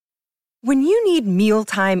When you need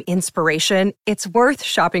mealtime inspiration, it's worth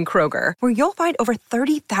shopping Kroger, where you'll find over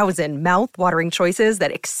 30,000 mouth-watering choices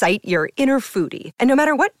that excite your inner foodie. And no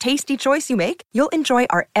matter what tasty choice you make, you'll enjoy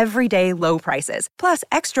our everyday low prices, plus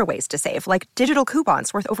extra ways to save, like digital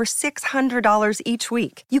coupons worth over $600 each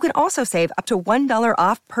week. You can also save up to $1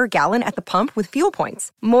 off per gallon at the pump with fuel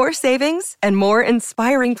points. More savings and more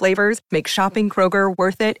inspiring flavors make shopping Kroger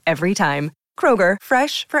worth it every time. Kroger,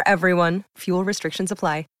 fresh for everyone. Fuel restrictions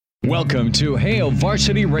apply. Welcome to Hail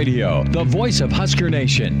Varsity Radio, the voice of Husker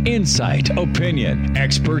Nation. Insight, opinion,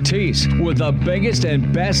 expertise, with the biggest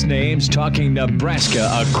and best names talking Nebraska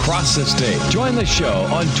across the state. Join the show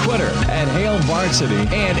on Twitter at Hail Varsity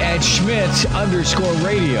and at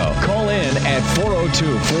Schmitz_radio. Call in at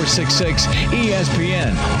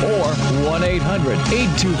 402-466-ESPN or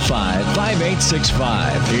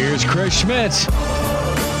 1-800-825-5865. Here's Chris Schmitz.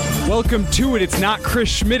 Welcome to it. It's not Chris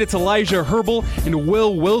Schmidt. It's Elijah Herbal and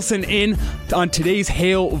Will Wilson in on today's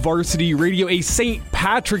Hail Varsity Radio, a St.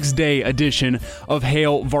 Patrick's Day edition of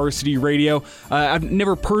Hail Varsity Radio. I've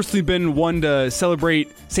never personally been one to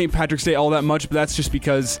celebrate St. Patrick's Day all that much, but that's just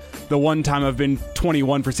because the one time I've been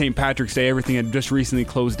 21 for St. Patrick's Day, everything had just recently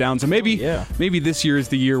closed down. So maybe this year is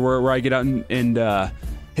the year where I get out and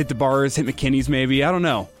hit the bars, hit McKinney's maybe. I don't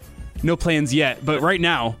know. No plans yet, but right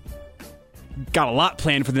now, got a lot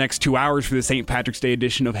planned for the next 2 hours for the St. Patrick's Day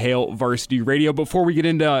edition of Hail Varsity Radio. Before we get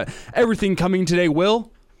into everything coming today,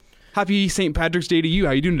 Will, happy St. Patrick's Day to you.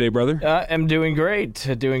 How you doing today, brother? I'm doing great.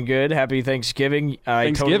 Doing good. Happy Thanksgiving.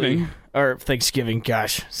 Thanksgiving?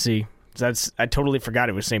 Gosh, see. I totally forgot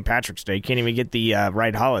it was St. Patrick's Day. Can't even get the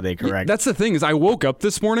right holiday correct. That's the thing is I woke up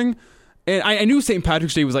this morning, and I knew St.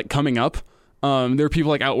 Patrick's Day was coming up. There are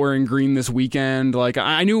people out wearing green this weekend.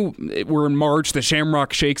 I knew we're in March. The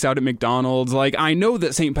Shamrock Shake's out at McDonald's. I know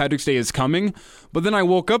that St. Patrick's Day is coming, but then I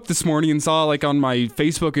woke up this morning and saw on my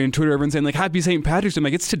Facebook and Twitter everyone saying Happy St. Patrick's Day. I'm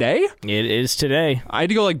it's today? It is today. I had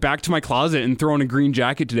to go back to my closet and throw on a green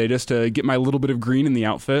jacket today just to get my little bit of green in the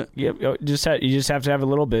outfit. Yep, you just have to have a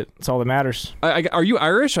little bit. That's all that matters. Are you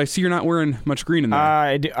Irish? I see you're not wearing much green in there.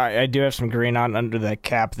 I do have some green on under that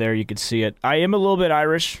cap there. You could see it. I am a little bit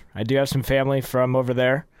Irish. I do have some family from over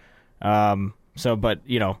there. I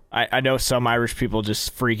know some Irish people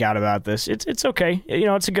just freak out about this. It's okay.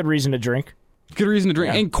 It's a good reason to drink. Good reason to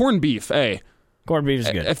drink. Yeah. And corned beef, hey. Corned beef is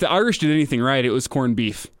good. If the Irish did anything right, it was corned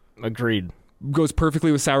beef. Agreed. Goes perfectly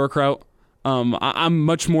with sauerkraut. I'm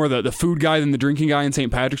much more the food guy than the drinking guy in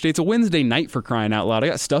St. Patrick's Day. It's a Wednesday night for crying out loud. I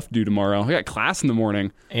got stuff to do tomorrow. I got class in the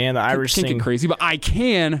morning. And the Irish can't get crazy, but I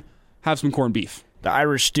can have some corned beef. The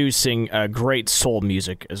Irish do sing great soul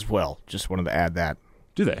music as well. Just wanted to add that.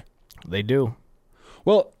 Do they? They do.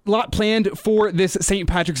 Well, a lot planned for this St.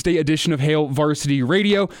 Patrick's Day edition of Hail Varsity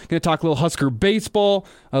Radio. Going to talk a little Husker baseball,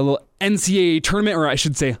 a little NCAA tournament, or I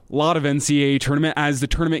should say a lot of NCAA tournament, as the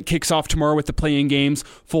tournament kicks off tomorrow with the play-in games.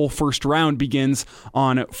 Full first round begins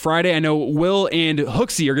on Friday. I know Will and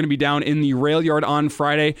Hooksy are going to be down in the rail yard on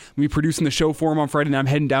Friday. We'll be producing the show for them on Friday, and I'm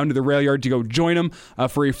heading down to the rail yard to go join them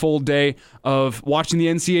for a full day of watching the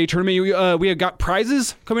NCAA tournament. We have got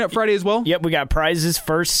prizes coming up Friday as well. Yep, we got prizes.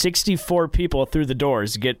 First 64 people through the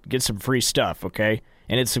doors get some free stuff, okay?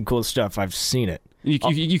 And it's some cool stuff. I've seen it.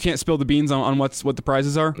 You can't spill the beans on what the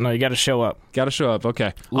prizes are? No, you got to show up. Got to show up,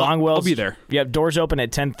 okay. Longwell's, I'll be there. Yep, doors open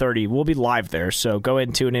at 10:30. We'll be live there, so go ahead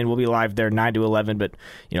and tune in. We'll be live there 9 to 11, but,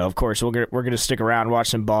 of course, we're going to stick around,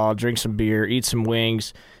 watch some ball, drink some beer, eat some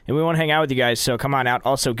wings, and we want to hang out with you guys, so come on out.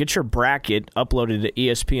 Also, get your bracket uploaded to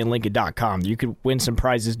ESPNLincoln.com. You could win some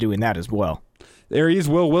prizes doing that as well. There he is,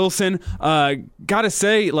 Will Wilson. Gotta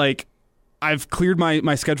say, I've cleared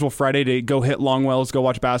my schedule Friday to go hit Longwell's, go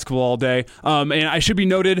watch basketball all day. And I should be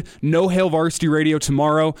noted, no Hail Varsity Radio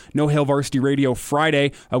tomorrow, no Hail Varsity Radio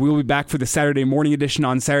Friday. We will be back for the Saturday morning edition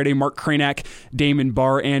on Saturday. Mark Kranak, Damon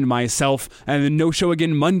Barr, and myself. And then no show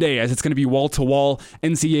again Monday, as it's going to be wall-to-wall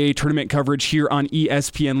NCAA tournament coverage here on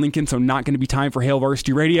ESPN Lincoln, so not going to be time for Hail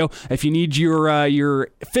Varsity Radio. If you need your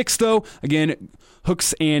fix, though, again,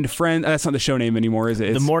 Hooks and Friends. That's not the show name anymore, is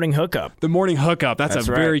it? The Morning Hookup. The Morning Hookup. That's a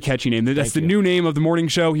very catchy name. That's the new name of the morning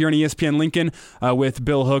show here on ESPN Lincoln with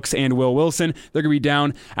Bill Hooks and Will Wilson. They're going to be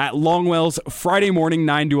down at Longwell's Friday morning,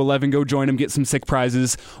 9 to 11. Go join them, get some sick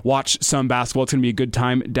prizes, watch some basketball. It's going to be a good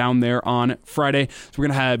time down there on Friday. So we're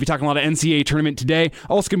going to be talking a lot of NCAA tournament today.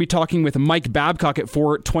 Also going to be talking with Mike Babcock at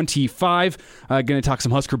 4:25. Going to talk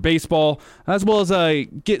some Husker baseball, as well as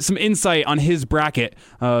get some insight on his bracket.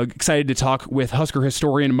 Excited to talk with Husker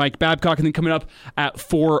historian Mike Babcock. And then coming up at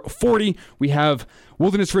 4:40, we have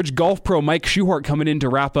Wilderness Ridge Golf Pro Mike Schuhart coming in to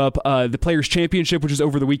wrap up the Players' Championship, which is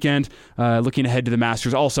over the weekend, looking ahead to the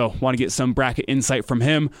Masters. Also want to get some bracket insight from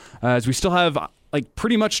him, as we still have like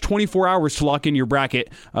pretty much 24 hours to lock in your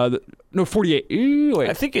bracket. No, 48. Wait,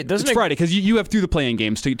 I think it's Friday because you have through the playing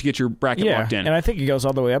games to get your bracket locked in. And I think it goes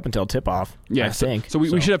all the way up until tip-off. Yeah, so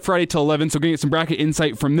we should have Friday till 11. So we're going to get some bracket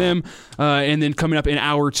insight from them. And then coming up in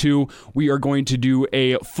hour 2, we are going to do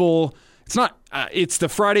a full... It's the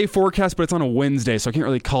Friday forecast, but it's on a Wednesday, so I can't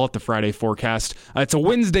really call it the Friday forecast. It's a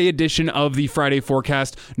Wednesday edition of the Friday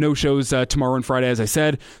forecast. No shows tomorrow and Friday, as I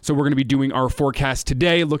said. So we're going to be doing our forecast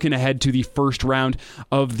today, looking ahead to the first round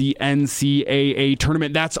of the NCAA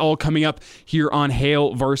tournament. That's all coming up here on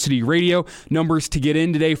Hail Varsity Radio. Numbers to get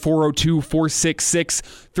in today,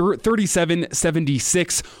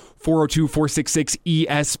 402-466-3776.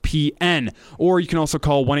 402-466-ESPN. Or you can also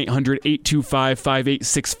call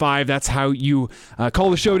 1-800-825-5865. That's how you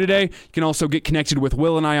call the show today. You can also get connected with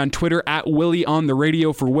Will and I on Twitter, at Willie on the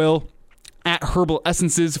radio for Will, at Herbal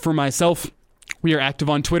Essences for myself. We are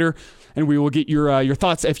active on Twitter, and we will get your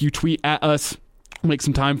thoughts if you tweet at us. Make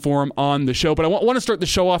some time for them on the show. But I want to start the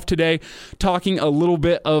show off today talking a little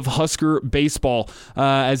bit of Husker baseball,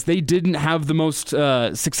 as they didn't have the most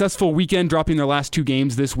successful weekend, dropping their last 2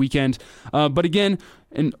 games this weekend. But again,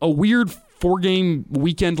 in a weird 4-game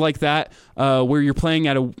weekend like that, where you're playing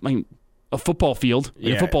at a football field,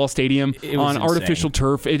 in a football stadium on artificial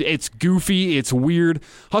turf. It's goofy. It's weird.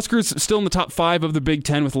 Huskers still in the top 5 of the Big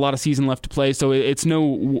Ten with a lot of season left to play, so it's no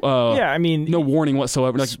warning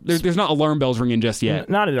whatsoever. Like there's not alarm bells ringing just yet.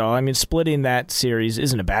 Not at all. I mean, splitting that series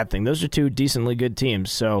isn't a bad thing. Those are 2 decently good teams,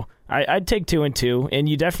 so I'd take 2-2, and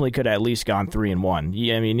you definitely could have at least gone 3-1.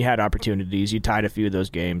 You had opportunities. You tied a few of those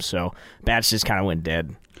games, so bats just kind of went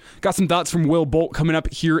dead. Got some thoughts from Will Bolt coming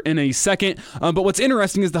up here in a second. But what's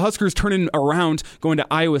interesting is the Huskers turning around, going to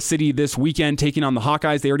Iowa City this weekend, taking on the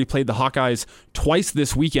Hawkeyes. They already played the Hawkeyes twice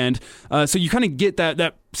this weekend. So you kind of get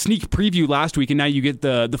that sneak preview last week, and now you get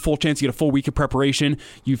the full chance. You get a full week of preparation.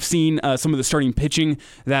 You've seen some of the starting pitching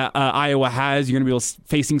that Iowa has. You're going to be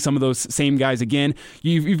facing some of those same guys again.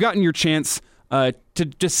 You've gotten your chance to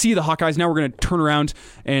just see the Hawkeyes. Now we're going to turn around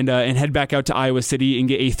and head back out to Iowa City and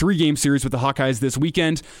get a 3-game series with the Hawkeyes this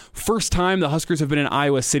weekend. First time the Huskers have been in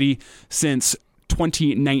Iowa City since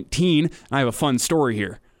 2019. I have a fun story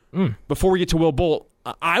here. Before we get to Will Bolt,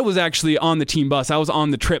 I was actually on the team bus. I was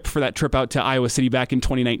on the trip for that trip out to Iowa City back in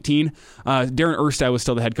 2019. Darren Erstad was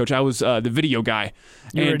still the head coach. I was the video guy.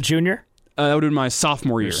 You were a junior? That would have been my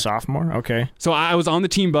sophomore year. Sophomore? Okay. So I was on the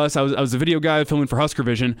team bus. I was the video guy filming for Husker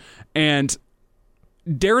Vision, and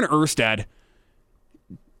Darren Erstad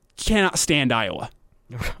cannot stand Iowa.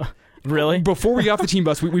 Really? Before we got off the team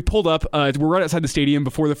bus, we pulled up. We're right outside the stadium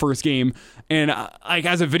before the first game. And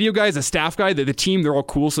as a video guy, as a staff guy, the team, they're all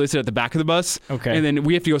cool, so they sit at the back of the bus. Okay. And then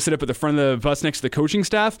we have to go sit up at the front of the bus next to the coaching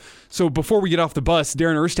staff. So before we get off the bus,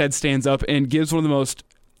 Darren Erstad stands up and gives one of the most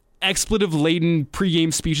expletive-laden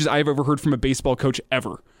pregame speeches I've ever heard from a baseball coach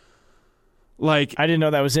ever. Like, I didn't know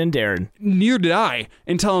that was in Darren. Neither did I,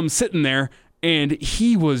 until I'm sitting there. And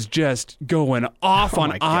he was just going off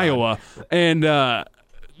on Iowa. And that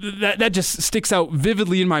just sticks out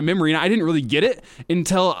vividly in my memory. And I didn't really get it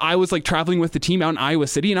until I was like traveling with the team out in Iowa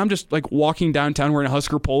City. And I'm just like walking downtown wearing a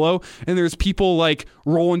Husker polo. And there's people like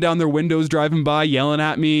rolling down their windows, driving by, yelling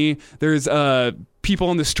at me. There's people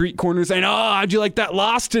on the street corners saying, "Oh, how'd you like that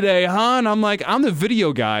loss today, huh?" And I'm like, I'm the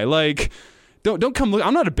video guy. Like, don't come look.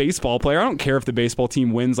 I'm not a baseball player. I don't care if the baseball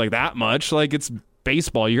team wins like that much. Like, it's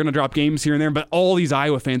baseball. You're going to drop games here and there, but all these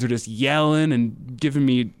Iowa fans are just yelling and giving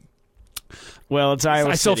me... Well, it's Iowa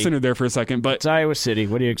City. I self-centered there for a second, but... It's Iowa City.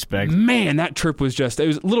 What do you expect? Man, that trip was it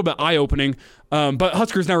was a little bit eye-opening. But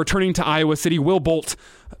Huskers now returning to Iowa City. Will Bolt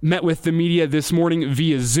met with the media this morning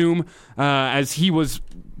via Zoom as he was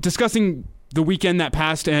discussing the weekend that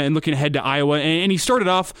passed and looking ahead to Iowa. And he started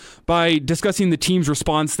off by discussing the team's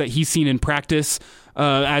response that he's seen in practice.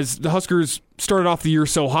 As the Huskers started off the year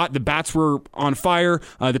so hot, the bats were on fire.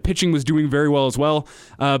 The pitching was doing very well as well.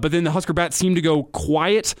 But then the Husker bats seemed to go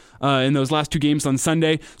quiet in those last 2 games on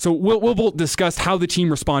Sunday. So Will Bolt discussed how the team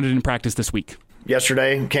responded in practice this week.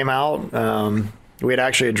 Yesterday came out. We had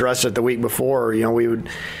actually addressed it the week before.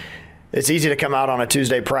 It's easy to come out on a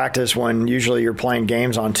Tuesday practice when usually you're playing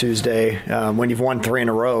games on Tuesday when you've won 3 in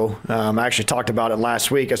a row. I actually talked about it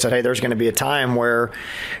last week. I said, hey, there's going to be a time where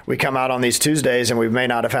we come out on these Tuesdays and we may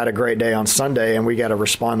not have had a great day on Sunday, and we got to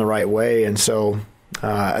respond the right way. And so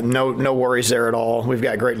no worries there at all. We've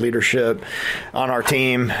got great leadership on our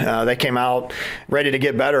team. They came out ready to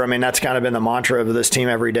get better. I mean, that's kind of been the mantra of this team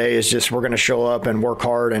every day, is just we're going to show up and work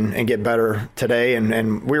hard and get better today.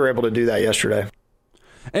 And we were able to do that yesterday.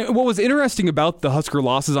 And what was interesting about the Husker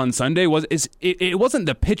losses on Sunday was it wasn't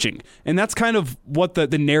the pitching, and that's kind of what the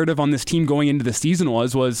narrative on this team going into the season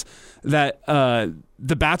was that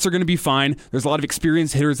the bats are going to be fine. There's a lot of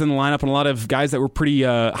experienced hitters in the lineup and a lot of guys that were pretty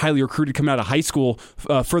highly recruited coming out of high school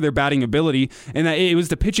for their batting ability, and that it was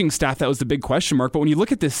the pitching staff that was the big question mark. But when you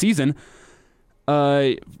look at this season,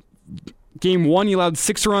 Game 1, you allowed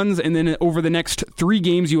 6 runs, and then over the next 3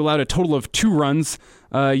 games, you allowed a total of 2 runs.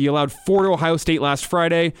 You allowed 4 to Ohio State last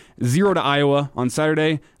Friday, 0 to Iowa on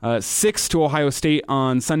Saturday, 6 to Ohio State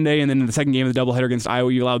on Sunday, and then in the second game of the doubleheader against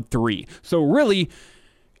Iowa, you allowed 3. So really,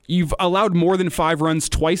 you've allowed more than 5 runs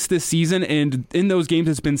twice this season, and in those games,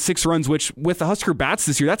 it's been 6 runs, which with the Husker bats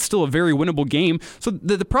this year, that's still a very winnable game. So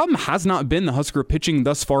the problem has not been the Husker pitching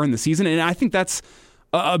thus far in the season, and I think that's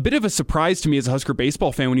a bit of a surprise to me as a Husker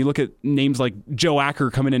baseball fan when you look at names like Joe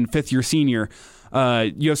Acker coming in, 5th-year senior.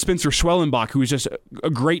 You have Spencer Schwellenbach, who is just a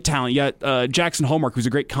great talent. You got Jackson Hallmark, who's a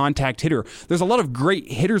great contact hitter. There's a lot of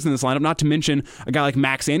great hitters in this lineup, not to mention a guy like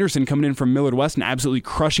Max Anderson coming in from Millard West and absolutely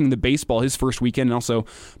crushing the baseball his first weekend and also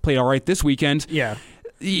played all right this weekend. Yeah.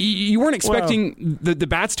 You weren't expecting the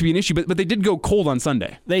bats to be an issue, but they did go cold on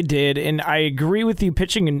Sunday. They did, and I agree with you.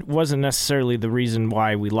 Pitching wasn't necessarily the reason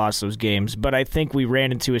why we lost those games, but I think we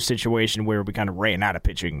ran into a situation where we kind of ran out of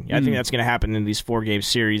pitching. I think that's going to happen in these 4-game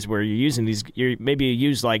series where you're using these. Maybe you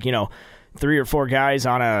use 3 or 4 guys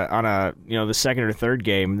on a the second or third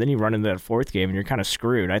game, then you run into that 4th game and you're kind of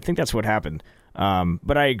screwed. I think that's what happened.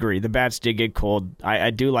 But I agree, the bats did get cold.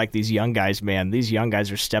 I do like these young guys, man. These young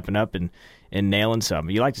guys are stepping up and nailing some.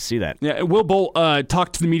 You like to see that. Yeah, Will Bolt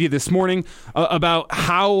talked to the media this morning about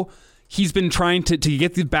how he's been trying to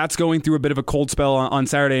get the bats going through a bit of a cold spell on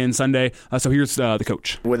Saturday and Sunday. So here's the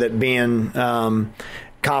coach. With it being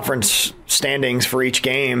conference standings for each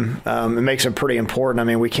game, it makes it pretty important. I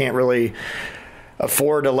mean, we can't really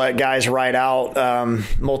afford to let guys ride out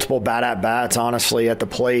multiple bat-at-bats, honestly, at the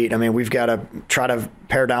plate. I mean, we've got to try to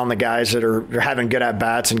pare down the guys that are having good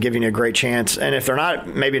at-bats and giving you a great chance. And if they're not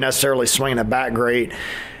maybe necessarily swinging a bat great,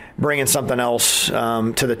 bringing something else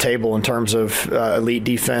to the table in terms of elite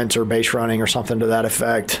defense or base running or something to that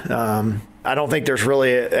effect. I don't think there's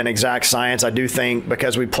really an exact science. I do think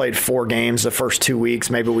because we played 4 games the first 2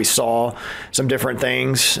 weeks, maybe we saw some different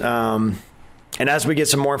things. And as we get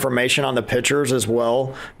some more information on the pitchers as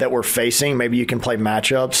well that we're facing, maybe you can play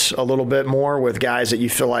matchups a little bit more with guys that you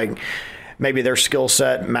feel like maybe their skill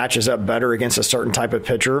set matches up better against a certain type of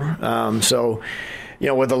pitcher. So,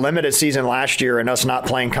 with the limited season last year and us not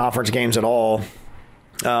playing conference games at all,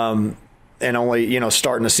 and only,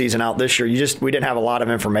 starting the season out this year, we didn't have a lot of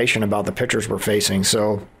information about the pitchers we're facing.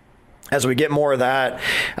 So as we get more of that,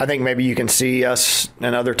 I think maybe you can see us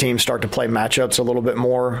and other teams start to play matchups a little bit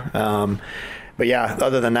more. But yeah,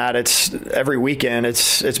 other than that, it's every weekend.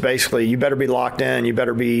 It's basically you better be locked in. You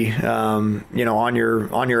better be on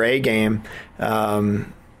your A game.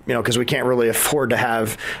 Because we can't really afford to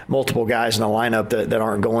have multiple guys in the lineup that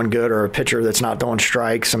aren't going good or a pitcher that's not throwing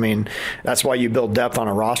strikes. I mean, that's why you build depth on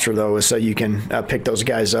a roster, though, is so you can pick those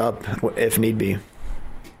guys up if need be. A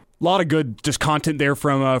lot of good just content there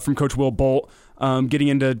from Coach Will Bolt getting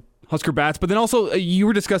into Husker bats, but then also you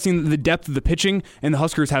were discussing the depth of the pitching, and the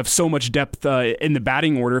Huskers have so much depth in the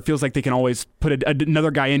batting order. It feels like they can always put another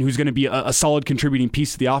guy in who's going to be a solid contributing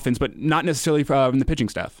piece to the offense, but not necessarily from the pitching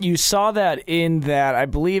staff. You saw that in that, I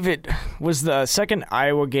believe it was the second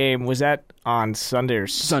Iowa game. Was that on Sunday or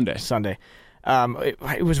Sunday? Sunday.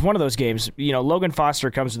 It was one of those games. Logan Foster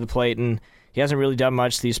comes to the plate and he hasn't really done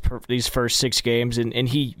much these first 6 games, and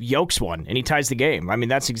he yokes one, and he ties the game. I mean,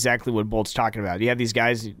 that's exactly what Bolt's talking about. You have these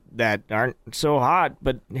guys that aren't so hot,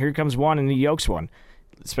 but here comes one, and he yokes one,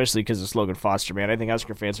 especially because it's Logan Foster, man. I think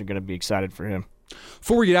Husker fans are going to be excited for him.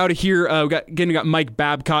 Before we get out of here, we got Mike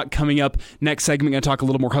Babcock coming up next segment. Going to talk a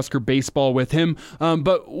little more Husker baseball with him.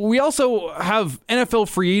 But we also have NFL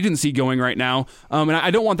free agency going right now. And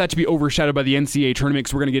I don't want that to be overshadowed by the NCAA tournament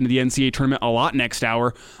because we're going to get into the NCAA tournament a lot next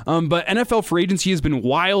hour. But NFL free agency has been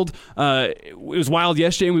wild. It was wild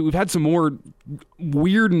yesterday. And we've had some more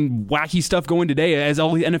weird and wacky stuff going today as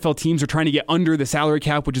all the NFL teams are trying to get under the salary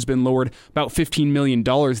cap, which has been lowered about $15 million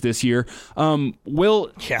this year.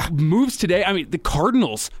 Moves today. I mean, the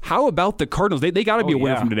Cardinals. How about the Cardinals? They got to be a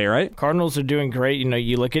winner from today, right? Cardinals are doing great.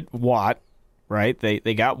 You look at Watt, right? They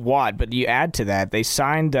got Watt, but you add to that, they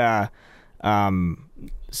signed Bengals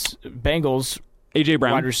A.J.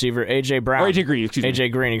 Brown. Wide receiver, A.J. Brown. Or A.J. Green,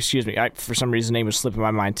 excuse me. For some reason, the name was slipping my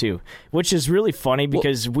mind, too. Which is really funny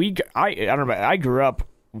because I grew up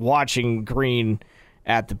watching Green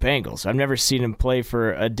at the Bengals. I've never seen him play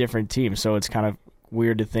for a different team, so it's kind of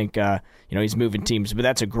weird to think he's moving teams. But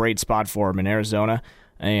that's a great spot for him in Arizona.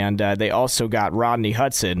 And they also got Rodney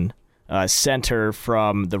Hudson, center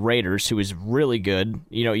from the Raiders, who is really good.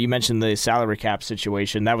 You know, you mentioned the salary cap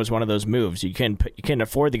situation. That was one of those moves. You couldn't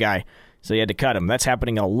afford the guy, so you had to cut him. That's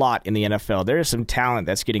happening a lot in the NFL. There is some talent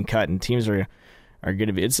that's getting cut, and teams are going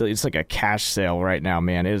to be. It's like a cash sale right now,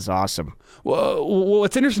 man. It is awesome. Well,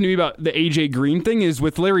 what's interesting to me about the A.J. Green thing is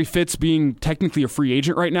with Larry Fitz being technically a free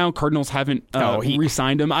agent right now, Cardinals haven't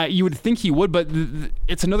re-signed him. You would think he would, but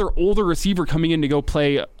it's another older receiver coming in to go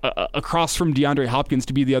play across from DeAndre Hopkins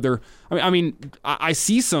to be the other. I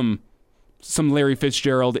see some Larry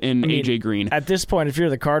Fitzgerald in A.J. Green. At this point, if you're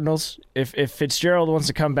the Cardinals, if Fitzgerald wants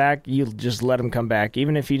to come back, you just let him come back.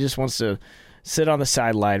 Even if he just wants to sit on the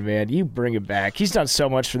sideline, man, you bring him back. He's done so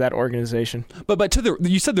much for that organization. But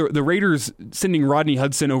you said the Raiders sending Rodney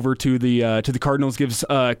Hudson over to the Cardinals gives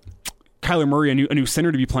Kyler Murray a new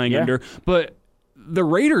center to be playing under. But the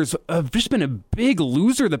Raiders have just been a big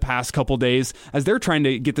loser the past couple days as they're trying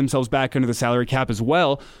to get themselves back under the salary cap as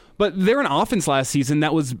well. But they're an offense last season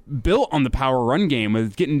that was built on the power run game,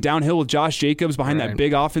 with getting downhill with Josh Jacobs behind that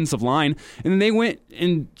big offensive line. And then they went,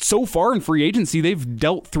 and so far in free agency, they've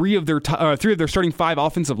dealt three of their starting 5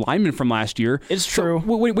 offensive linemen from last year. It's true.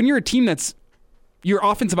 So when you're a team that's your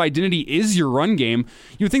offensive identity is your run game,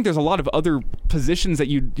 you would think there's a lot of other positions that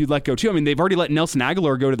you'd let go too. I mean, they've already let Nelson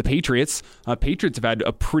Aguilar go to the Patriots. Patriots have had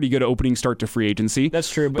a pretty good opening start to free agency.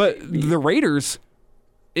 That's true. But the Raiders,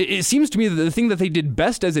 it seems to me that the thing that they did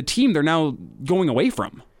best as a team, they're now going away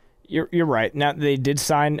from. You're right. Now they did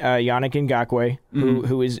sign Yannick Ngakoue,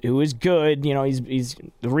 who is good. You know, he's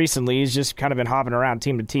recently just kind of been hopping around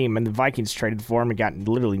team to team, and the Vikings traded for him and got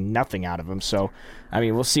literally nothing out of him. So, I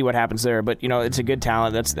mean, we'll see what happens there. But you know, it's a good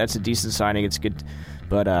talent. That's a decent signing. It's good.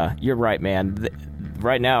 But you're right, man.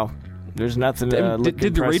 Right now, there's nothing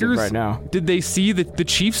did the Raiders right now. Did they see the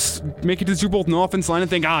Chiefs make it to the Super Bowl with no offensive line and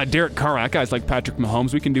think, Derek Carr, that guy's like Patrick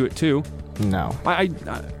Mahomes, we can do it too? No. I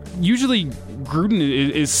usually Gruden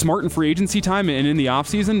is smart in free agency time and in the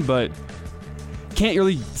offseason, but can't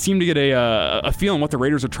really seem to get a feel on what the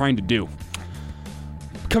Raiders are trying to do.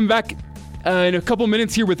 Come back in a couple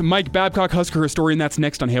minutes here with Mike Babcock, Husker historian. That's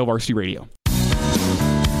next on Hail Varsity Radio.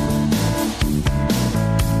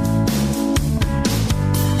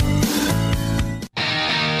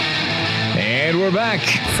 And we're back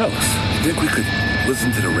Fellas, think we could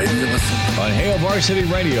listen to the radio lesson? on Hail Varsity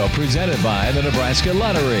Radio, presented by the Nebraska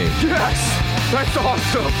Lottery. Yes! That's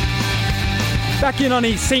awesome! Back in on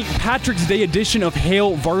a St. Patrick's Day edition of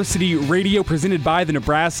Hail Varsity Radio, presented by the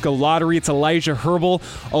Nebraska Lottery. It's Elijah Herbal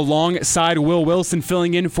alongside Will Wilson,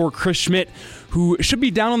 filling in for Chris Schmidt, who should be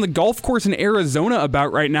down on the golf course in Arizona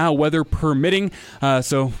about right now, weather permitting.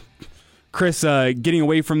 So Chris, getting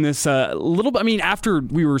away from this a little bit. I mean, after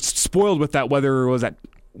we were spoiled with that weather, was that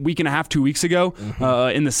week and a half, 2 weeks ago,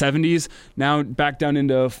 in the 70s. Now back down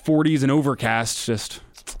into 40s and overcast. Just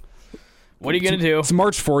what are you going to do? It's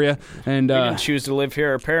March for you. And we didn't choose to live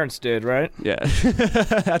here. Our parents did, right? Yeah,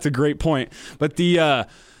 that's a great point. But the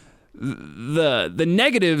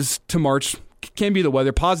negatives to March can be the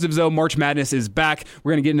weather. Positives, though, March Madness is back.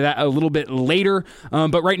 We're going to get into that a little bit later.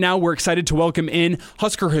 But right now, we're excited to welcome in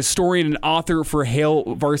Husker historian and author for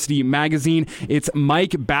Hail Varsity Magazine. It's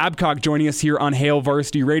Mike Babcock joining us here on Hail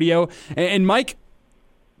Varsity Radio. And Mike,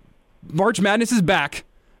 March Madness is back.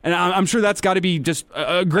 And I'm sure that's got to be just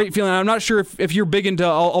a great feeling. I'm not sure if you're big into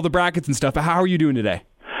all the brackets and stuff, but how are you doing today?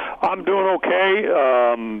 I'm doing okay.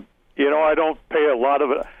 I don't pay a lot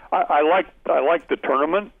of it. I like the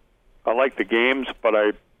tournament. I like the games, but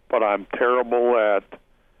I'm terrible at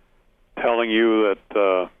telling you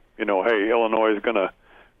that hey, Illinois is going to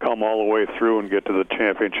come all the way through and get to the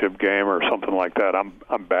championship game or something like that.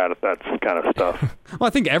 I'm bad at that kind of stuff. Well, I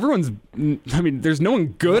think there's no one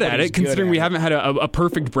good at it, considering we haven't had a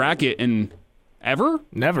perfect bracket in ever.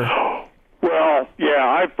 Never. Well,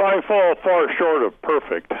 yeah, I fall far short of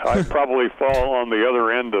perfect. I probably fall on the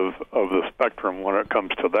other end of the spectrum when it comes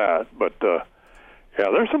to that, but. Yeah,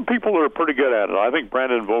 there's some people that are pretty good at it. I think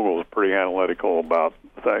Brandon Vogel is pretty analytical about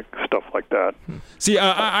stuff like that. See,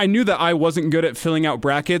 I knew that I wasn't good at filling out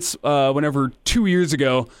brackets whenever 2 years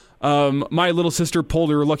ago my little sister pulled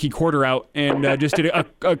her lucky quarter out and just did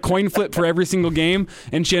a coin flip for every single game,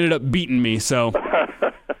 and she ended up beating me. So,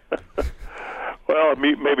 well,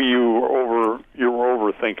 maybe you were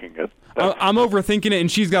overthinking it. I'm overthinking it, and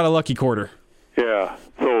she's got a lucky quarter. Yeah.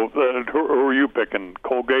 So who are you picking,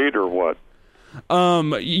 Colgate or what?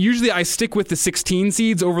 Usually I stick with the 16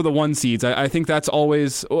 seeds over the 1 seeds. I think that's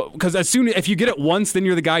always, because if you get it once, then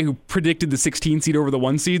you're the guy who predicted the 16 seed over the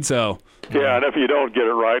 1 seed. So Yeah, and if you don't get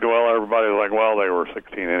it right, well, everybody's like, well, they were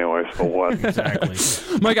 16 anyway, so what? Exactly.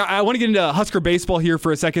 Mike, I want to get into Husker baseball here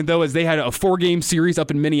for a second, though, as they had a 4-game series up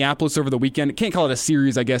in Minneapolis over the weekend. Can't call it a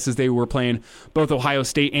series, I guess, as they were playing both Ohio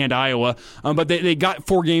State and Iowa. But they got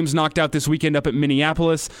 4 games knocked out this weekend up at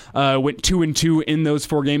Minneapolis, went 2-2 in those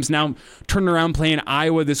 4 games. Now turning around playing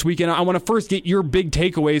Iowa this weekend. I want to first get your big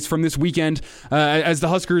takeaways from this weekend as the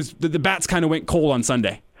Huskers, the bats kind of went cold on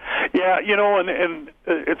Sunday. Yeah, and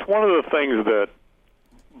it's one of the things that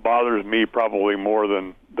bothers me probably more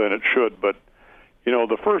than it should. But,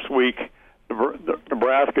 the first week,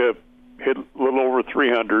 Nebraska hit a little over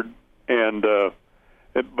 300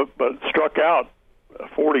 but struck out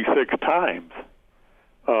 46 times.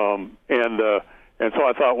 And so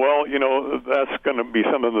I thought, well, that's going to be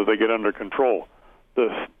something that they get under control.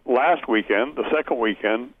 This last weekend, the second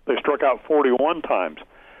weekend, they struck out 41 times.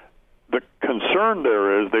 The concern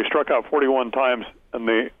there is they struck out 41 times and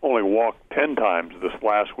they only walked 10 times this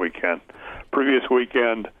last weekend. Previous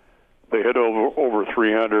weekend, they hit over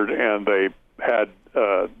 300 and they had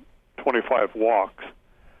 25 walks.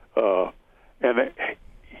 And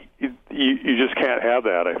you just can't have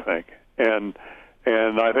that, I think. And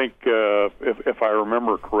I think if I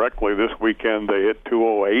remember correctly, this weekend they hit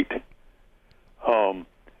 208.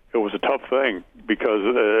 It was a tough thing because,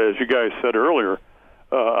 as you guys said earlier,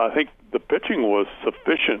 I think the pitching was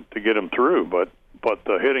sufficient to get them through, but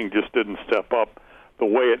the hitting just didn't step up the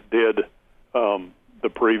way it did the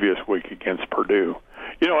previous week against Purdue.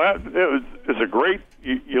 It's a great.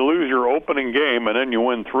 You lose your opening game and then you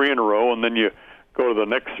win 3 in a row, and then you go to the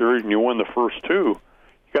next series and you win the first 2. You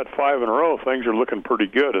got 5 in a row. Things are looking pretty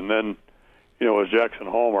good, and then as Jackson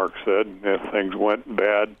Hallmark said, if things went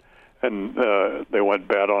bad, and they went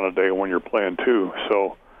bad on a day when you're playing 2.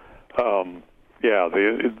 So.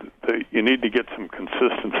 You need to get some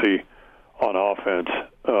consistency on offense.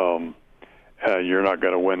 You're not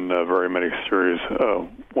going to win very many series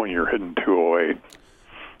when you're hitting 208.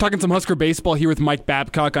 Talking some Husker baseball here with Mike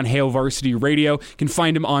Babcock on Hail Varsity Radio. You can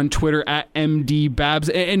find him on Twitter at MDBabs.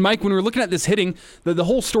 And Mike, when we were looking at this hitting, the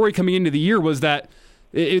whole story coming into the year was that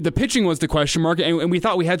the pitching was the question mark, and we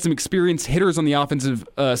thought we had some experienced hitters on the offensive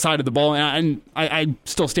side of the ball, and I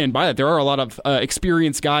still stand by that. There are a lot of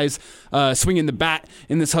experienced guys swinging the bat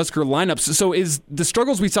in this Husker lineup. So is the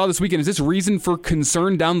struggles we saw this weekend, is this reason for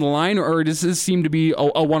concern down the line, or does this seem to be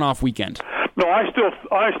a one-off weekend? No, I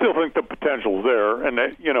still think the potential's there, and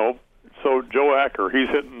so Joe Acker, he's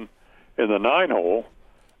hitting in the 9-hole,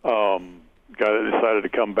 guy that decided to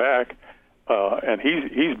come back, and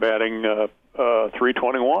he's batting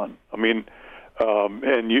 321. I mean,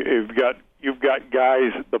 and you've got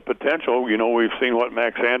guys, the potential. We've seen what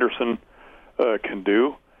Max Anderson can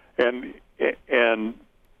do, and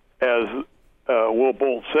as Will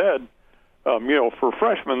Bolt said, for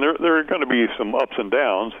freshmen, there are going to be some ups and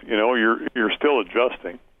downs. You're still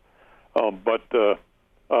adjusting, but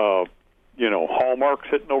Hallmark's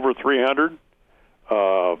hitting over 300.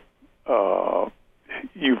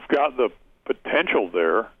 You've got the potential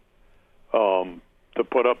there. To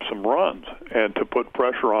put up some runs and to put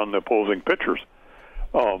pressure on the opposing pitchers.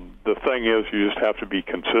 The thing is, you just have to be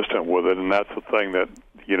consistent with it, and that's the thing that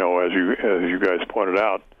as you guys pointed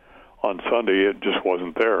out on Sunday, it just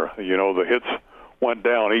wasn't there. The hits went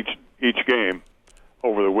down each game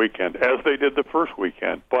over the weekend, as they did the first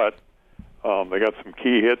weekend, but they got some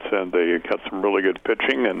key hits and they got some really good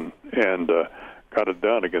pitching and got it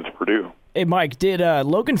done against Purdue. Hey, Mike, did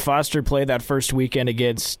Logan Foster play that first weekend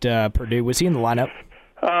against Purdue? Was he in the lineup?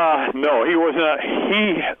 No, he was not.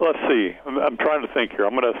 Let's see. I'm trying to think here.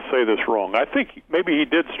 I'm going to say this wrong. I think maybe he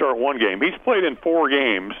did start one game. He's played in 4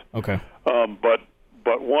 games. Okay.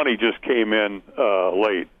 But one he just came in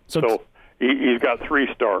late. So he's got 3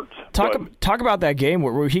 starts. Talk about that game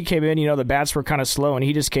where he came in. The bats were kind of slow, and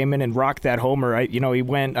he just came in and rocked that homer. He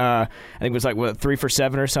went. I think it was 3 for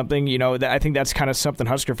 7 or something. I think that's kind of something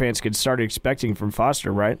Husker fans could start expecting from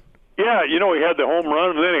Foster, right? Yeah, he had the home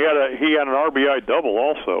run, and then he had an RBI double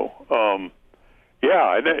also.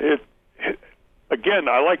 Again,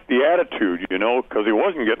 I like the attitude, because he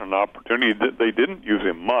wasn't getting an opportunity. They didn't use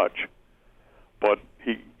him much, but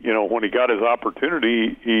he, when he got his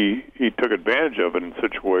opportunity, he took advantage of it in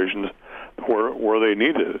situations where they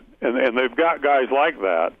needed it, and they've got guys like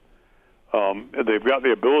that. They've got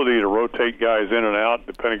the ability to rotate guys in and out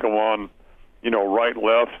depending on, right,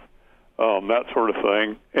 left. That sort of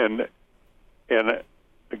thing, and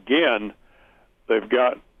again, they've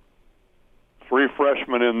got 3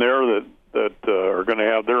 freshmen in there that are going to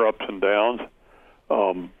have their ups and downs,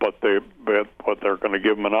 but they're going to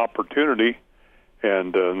give them an opportunity,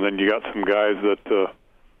 and then you got some guys that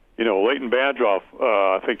Leighton Badjoff.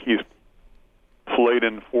 I think he's slate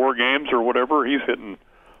in 4 games or whatever, he's hitting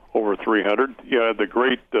over 300. Yeah, the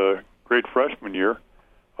great freshman year.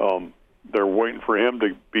 They're waiting for him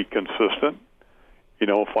to be consistent.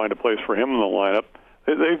 Find a place for him in the lineup.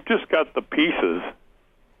 They've just got the pieces,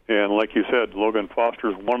 and like you said, Logan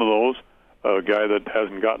Foster's one of those. A guy that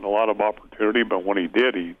hasn't gotten a lot of opportunity, but when he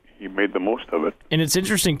did, he made the most of it. And it's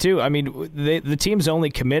interesting too. I mean, the team's only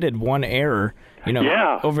committed 1 error.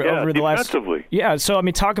 Over the last. Yeah. So I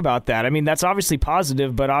mean, talk about that. I mean, that's obviously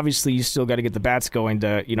positive, but obviously you still got to get the bats going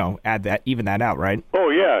to even that out, right? Oh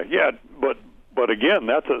yeah. But again,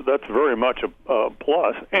 that's very much a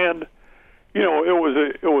plus. And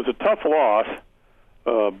it was a tough loss.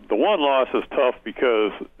 The one loss is tough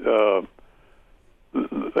because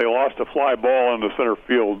they lost a fly ball into center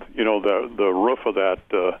field. The roof of that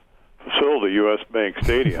facility, U.S. Bank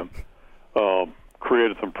Stadium,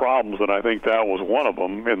 created some problems, and I think that was one of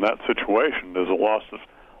them in that situation. Is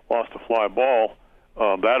lost a fly ball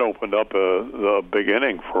that opened up a big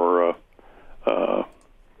inning for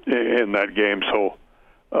in that game. So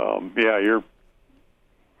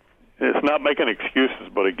it's not making excuses,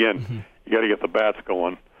 but again, you got to get the bats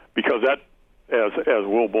going, because that, as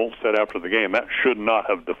Will Bolt said after the game, that should not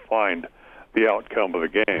have defined the outcome of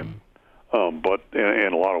the game, but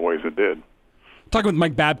in a lot of ways it did. Talking with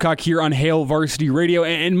Mike Babcock here on Hail Varsity Radio.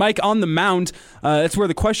 And Mike, on the mound, that's where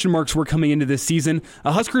the question marks were coming into this season.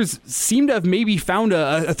 Huskers seem to have maybe found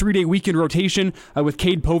a 3-day weekend rotation with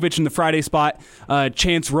Cade Povich in the Friday spot,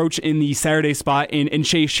 Chance Roach in the Saturday spot, and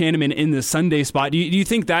Shea Shanneman in the Sunday spot. Do you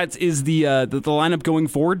think that is the lineup going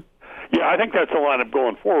forward? Yeah, I think that's the lineup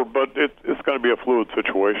going forward, but it's going to be a fluid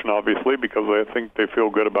situation, obviously, because I think they feel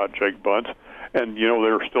good about Jake Bunce, and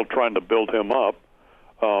they're still trying to build him up.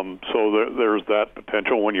 So there's that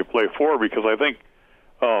potential when you play 4, because I think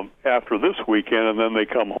after this weekend, and then they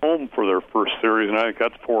come home for their first series, and I think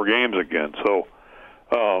that's 4 games again. So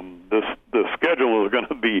the schedule is going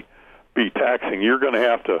to be taxing. You're going to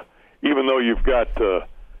have to, even though you've got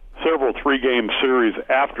several 3-game series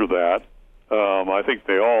after that. I think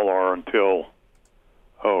they all are until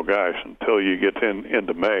you get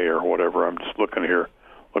into May or whatever. I'm just looking here.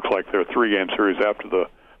 Looks like they're 3-game series after the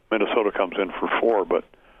Minnesota comes in for 4. But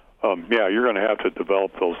you're going to have to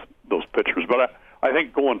develop those pitchers. But I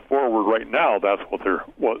think going forward right now, that's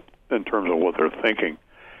what in terms of what they're thinking,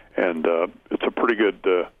 and it's a pretty good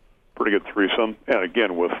threesome. And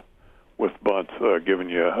again, with Bunce giving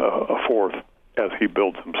you a 4th as he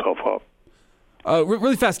builds himself up.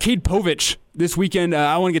 Really fast, Cade Povich this weekend.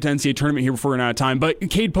 I want to get to NCAA tournament here before we're out of time, but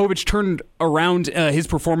Cade Povich turned around his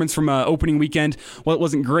performance from opening weekend. Well, it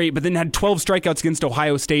wasn't great, but then had 12 strikeouts against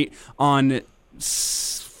Ohio State on,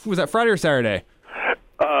 was that Friday or Saturday?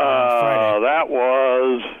 Friday.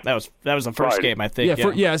 That was the first Friday. game, I think.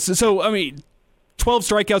 So I mean, 12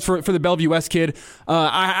 strikeouts for the Bellevue West kid.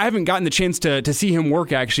 I haven't gotten the chance to see him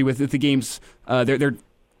work actually with the games. They're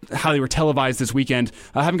how they were televised this weekend.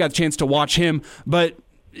 I haven't got a chance to watch him, but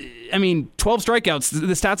I mean, 12 strikeouts. The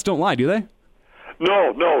stats don't lie, do they?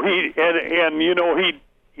 No.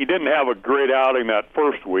 He didn't have a great outing that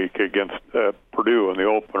first week against Purdue in the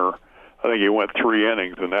opener. I think he went 3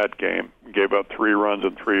 innings in that game. Gave up 3 runs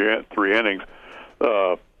in three innings.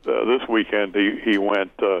 This weekend he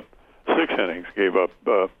went 6 innings. Gave up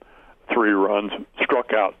 3 runs,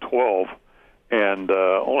 struck out 12, and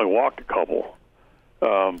only walked a couple.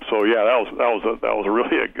 That was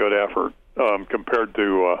really a good effort compared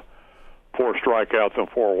to 4 strikeouts and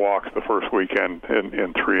 4 walks the first weekend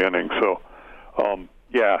in 3 innings. So,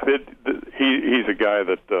 he's a guy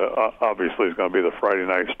that obviously is going to be the Friday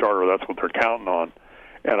night starter. That's what they're counting on,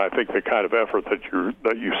 and I think the kind of effort that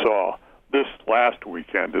you saw this last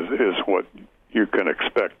weekend is what you can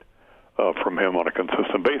expect from him on a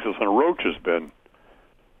consistent basis. And Roach has been,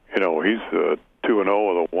 he's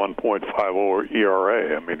 2-0 with a 1.50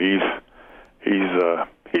 ERA. I mean,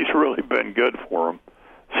 he's really been good for him.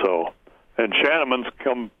 So, and Shanneman's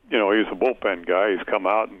come, he's a bullpen guy. He's come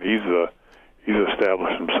out and he's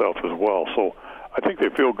established himself as well. So, I think they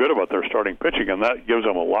feel good about their starting pitching, and that gives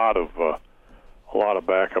them a lot of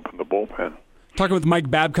backup in the bullpen. Talking with Mike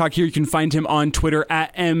Babcock here. You can find him on Twitter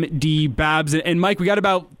at MDBabs. And Mike, we got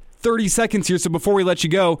about 30 seconds here, so before we let you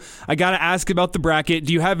go, I got to ask about the bracket.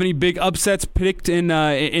 Do you have any big upsets picked in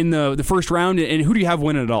the first round, and who do you have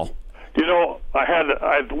winning it all?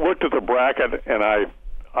 I looked at the bracket, and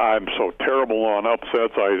I'm so terrible on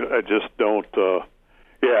upsets. I just don't.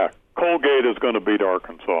 Colgate is going to beat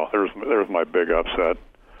Arkansas. There's my big upset.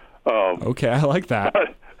 Okay, I like that.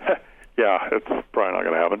 It's probably not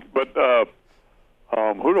going to happen. But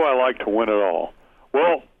who do I like to win it all?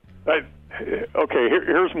 Well,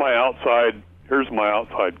 here's my outside here's my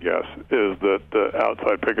outside guess, is that the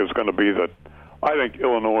outside pick is going to be that I think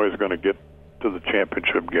Illinois is going to get to the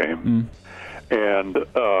championship game. And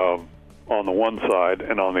on the one side,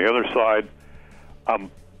 and on the other side, I'm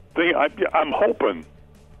hoping,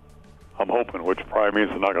 which probably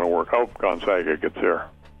means it's not going to work. I hope Gonzaga gets there.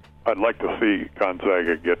 I'd like to see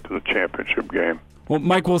Gonzaga get to the championship game. Well,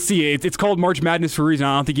 Mike, we'll see. It's called March Madness for a reason.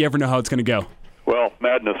 I don't think you ever know how it's going to go. Well,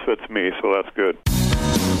 madness fits me, so that's good.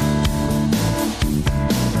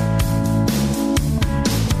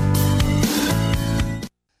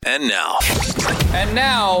 And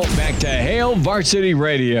now, back to Hail Varsity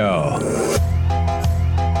Radio.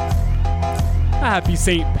 Happy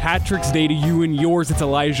St. Patrick's Day to you and yours. It's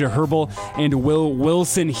Elijah Herbal and Will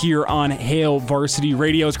Wilson here on Hail Varsity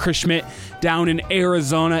Radio. It's Chris Schmidt down in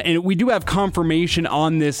Arizona, and we do have confirmation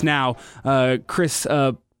on this now. Chris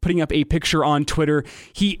putting up a picture on Twitter.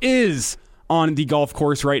 He is on the golf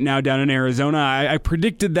course right now down in Arizona. I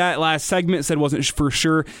predicted that last segment, said wasn't for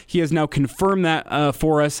sure. He has now confirmed that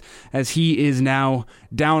for us, as he is now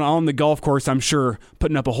down on the golf course, I'm sure,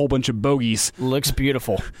 putting up a whole bunch of bogeys. Looks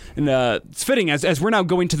beautiful. And it's fitting, as we're now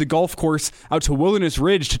going to the golf course out to Wilderness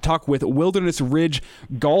Ridge to talk with Wilderness Ridge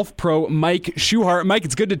golf pro Mike Schuhart. Mike,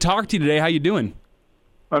 it's good to talk to you today. How you doing?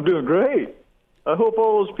 I'm doing great. I hope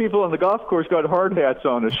all those people on the golf course got hard hats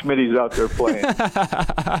on as Schmitty's out there playing.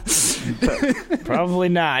 Probably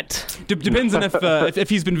not. Depends on if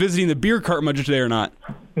he's been visiting the beer cart much today or not.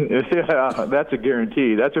 Yeah, that's a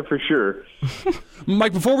guarantee. That's a for sure.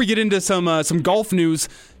 Mike, before we get into some golf news,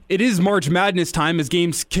 it is March Madness time as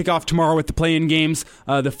games kick off tomorrow with the play-in games,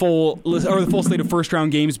 the full slate of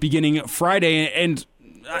first-round games beginning Friday. And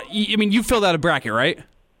I mean, you filled out a bracket, right?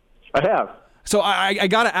 I have. So I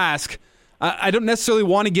got to ask. I don't necessarily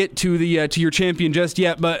want to get to the to your champion just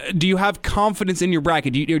yet, but do you have confidence in your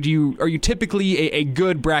bracket? Are you typically a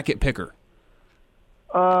good bracket picker?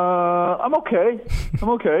 I'm okay.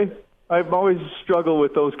 I've always struggled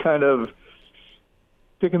with those kind of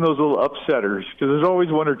picking those little upsetters, because there's always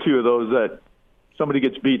one or two of those that somebody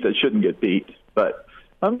gets beat that shouldn't get beat. But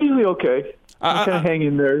I'm usually okay. I'm kind of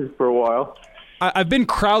hanging there for a while. I've been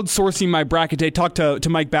crowdsourcing my bracket today. Talked to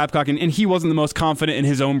Mike Babcock, and he wasn't the most confident in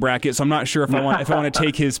his own bracket, so I'm not sure if I want to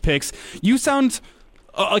take his picks. You sound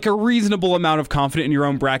like a reasonable amount of confident in your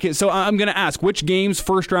own bracket, so I'm going to ask, which games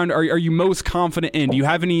first round are you most confident in? Do you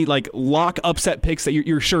have any lock upset picks that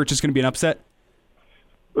you're sure it's just going to be an upset?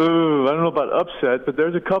 Ooh, I don't know about upset, but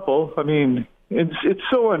there's a couple. I mean, it's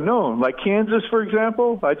so unknown. Like Kansas, for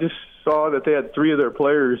example, I just saw that they had 3 of their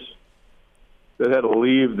players that had to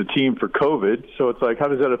leave the team for COVID. So it's like, how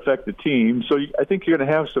does that affect the team? So I think you're going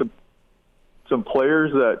to have some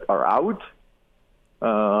players that are out.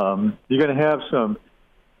 You're going to have some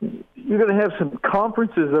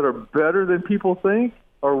conferences that are better than people think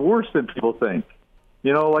or worse than people think.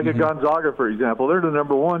 You know, like a Gonzaga, for example. They're the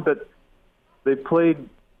number one, but they played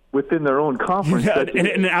within their own conference. Yeah, in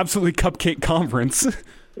an absolutely cupcake conference.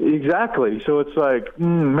 Exactly. So it's like,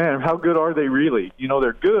 man, how good are they really? You know,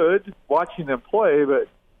 they're good watching them play, but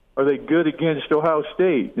are they good against Ohio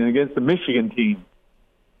State and against the Michigan team?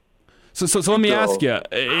 So let me ask you,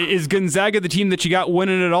 is Gonzaga the team that you got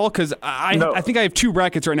winning it all? Because I think I have 2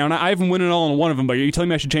 brackets right now, and I have them winning it all in one of them, but are you telling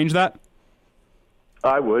me I should change that?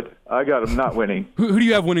 I would. I got them not winning. Who do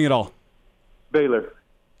you have winning it all? Baylor.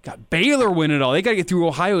 Got Baylor winning it all. They got to get through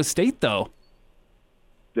Ohio State, though.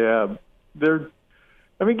 Yeah, they're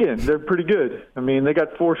pretty good. I mean, they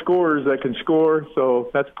got 4 scorers that can score,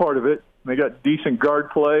 so that's part of it. They got decent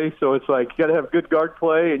guard play, so it's like you got to have good guard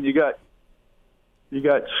play, and you got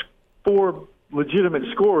 4 legitimate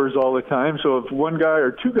scorers all the time. So if one guy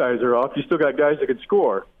or 2 guys are off, you still got guys that can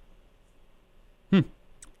score.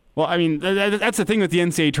 Well, I mean, that's the thing with the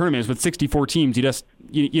NCAA tournament is with 64 teams,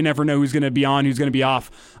 you never know who's going to be on, who's going to be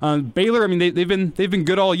off. Baylor, I mean, they've been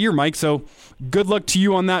good all year, Mike. So good luck to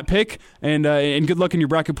you on that pick, and good luck in your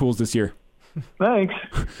bracket pools this year. Thanks.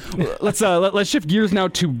 Let's shift gears now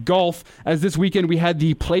to golf, as this weekend we had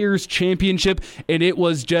the Players Championship, and it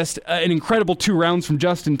was just an incredible 2 rounds from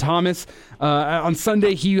Justin Thomas. On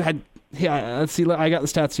Sunday, he had. Yeah, let's see. I got the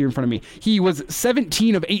stats here in front of me. He was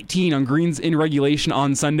 17 of 18 on greens in regulation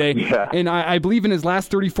on Sunday. Yeah. And I believe in his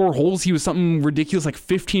last 34 holes, he was something ridiculous, like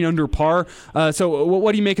 15 under par. So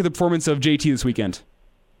what do you make of the performance of JT this weekend?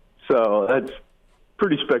 So that's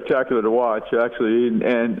pretty spectacular to watch, actually,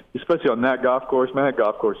 and especially on that golf course. Man, that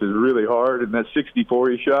golf course is really hard, and that 64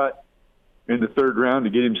 he shot in the 3rd round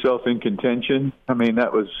to get himself in contention, I mean,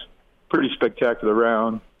 that was pretty spectacular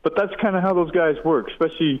round. But that's kind of how those guys work,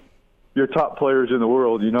 especially your top players in the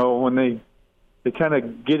world. You know, when they kind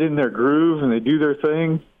of get in their groove and they do their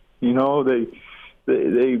thing, you know, they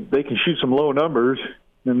they can shoot some low numbers,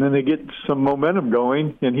 and then they get some momentum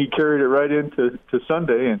going, and he carried it right into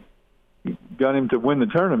Sunday and got him to win the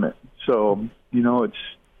tournament. So,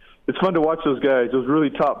 it's fun to watch those guys, those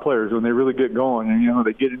really top players, when they really get going and,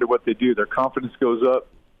 they get into what they do. Their confidence goes up,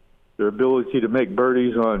 their ability to make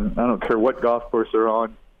birdies on, I don't care what golf course they're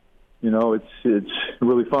on. It's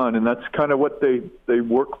really fun, and that's kind of what they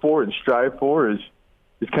work for and strive for is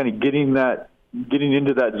kind of getting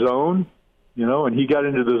into that zone, and he got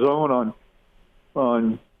into the zone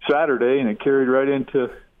on Saturday, and it carried right into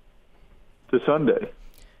Sunday.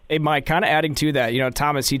 Hey, Mike, kind of adding to that,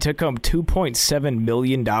 Thomas, he took home $2.7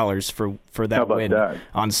 million for that win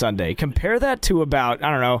on Sunday. Compare that to about,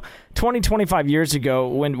 20, 25 years ago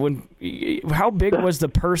when how big was the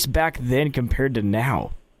purse back then compared to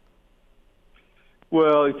now?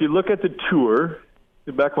 Well, if you look at the tour,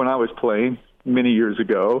 back when I was playing many years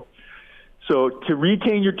ago, so to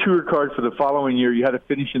retain your tour card for the following year, you had to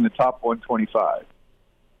finish in the top 125.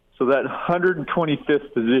 So that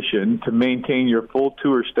 125th position to maintain your full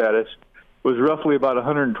tour status was roughly about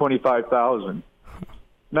 $125,000.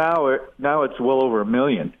 Now it's well over $1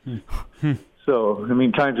 million. So,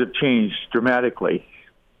 times have changed dramatically.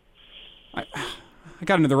 I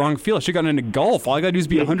got into the wrong field. I should have gotten into golf. All I got to do is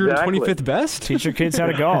be 125th best. Teach your kids how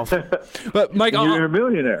to golf. But Mike, you're a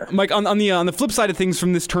millionaire. Mike, on the flip side of things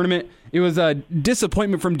from this tournament, it was a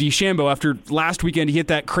disappointment from DeChambeau after last weekend. He hit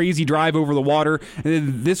that crazy drive over the water, and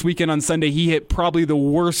then this weekend on Sunday he hit probably the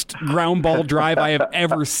worst ground ball drive I have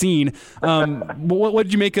ever seen. What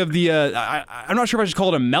did you make of the? I'm not sure if I should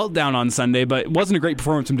call it a meltdown on Sunday, but it wasn't a great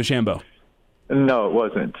performance from DeChambeau. No, it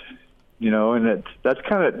wasn't. And that's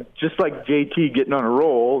kind of just like JT getting on a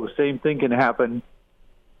roll. The same thing can happen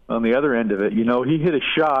on the other end of it. He hit a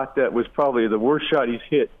shot that was probably the worst shot he's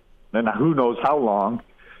hit, and who knows how long.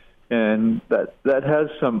 And that has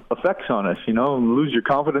some effects on us. Lose your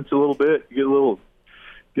confidence a little bit, get a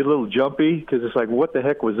little jumpy because it's like, what the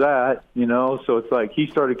heck was that? So it's like he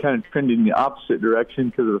started kind of trending in the opposite direction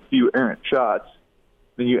because of a few errant shots.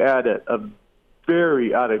 Then you add a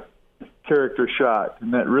very out of character shot,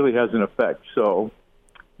 and that really has an effect. So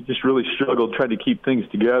he just really struggled trying to keep things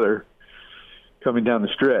together coming down the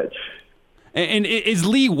stretch. And is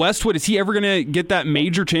Lee Westwood, is he ever going to get that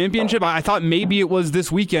major championship? I thought maybe it was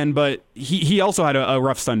this weekend, but he also had a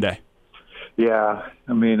rough Sunday. Yeah,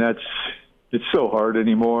 it's so hard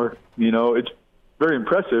anymore. It's very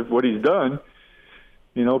impressive what he's done,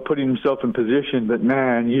 putting himself in position. But,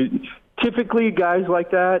 man, typically guys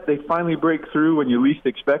like that, they finally break through when you least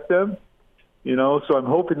expect them. So I'm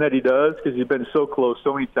hoping that he does because he's been so close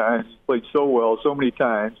so many times. He's played so well so many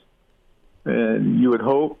times. And you would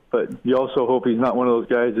hope, but you also hope he's not one of those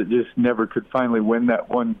guys that just never could finally win that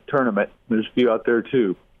one tournament. There's a few out there,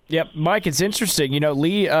 too. Yep, Mike, it's interesting.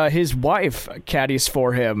 Lee, his wife caddies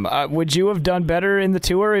for him. Would you have done better in the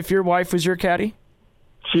tour if your wife was your caddy?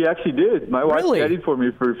 She actually did. My wife caddied for me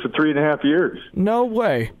for 3.5 years. No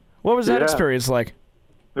way. What was that experience like?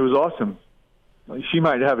 It was awesome. She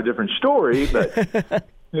might have a different story, but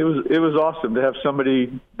it was awesome to have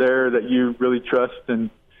somebody there that you really trust and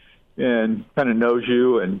kind of knows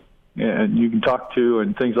you and you can talk to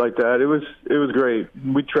and things like that. It was great.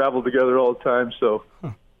 We traveled together all the time, so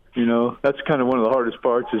that's kind of one of the hardest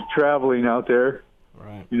parts is traveling out there.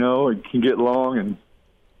 Right. It can get long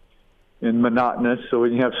and monotonous. So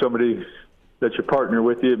when you have somebody that's your partner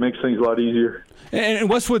with you, it makes things a lot easier. And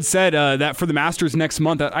Westwood said that for the Masters next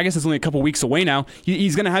month, I guess it's only a couple weeks away now,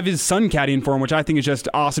 he's going to have his son caddying for him, which I think is just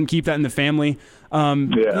awesome. Keep that in the family.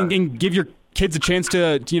 And give your kids a chance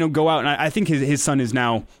to go out. And I think his son is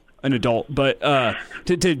now an adult. But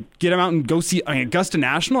to get him out and go see Augusta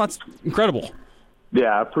National, that's incredible.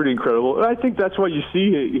 Yeah, pretty incredible. And I think that's why you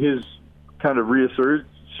see his kind of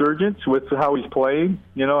resurgence with how he's playing.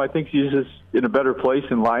 I think he's just in a better place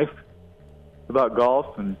in life about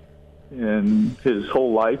golf and his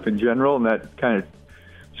whole life in general, and that kind of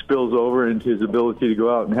spills over into his ability to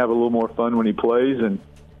go out and have a little more fun when he plays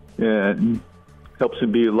and helps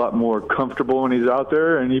him be a lot more comfortable when he's out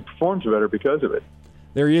there, and he performs better because of it.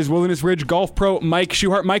 There he is, Wilderness Ridge golf pro Mike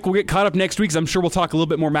Schuchart. Mike, we'll get caught up next week, because I'm sure we'll talk a little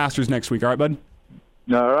bit more Masters next week. All right, bud?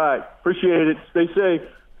 All right. Appreciate it. Stay safe.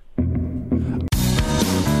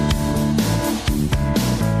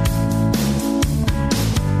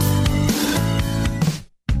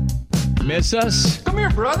 Miss us? Come here,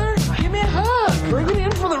 brother. Give me a hug. Bring it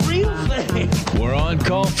in for the real thing. We're on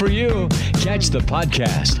call for you. Catch the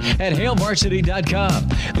podcast at HailVarsity.com,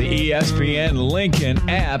 the ESPN Lincoln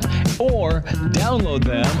app, or download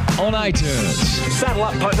them on iTunes. Saddle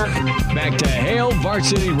up, partner. Back to Hail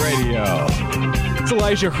Varsity Radio. It's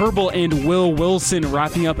Elijah Herbal and Will Wilson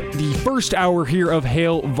wrapping up the first hour here of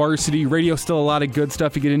Hail Varsity Radio. Still a lot of good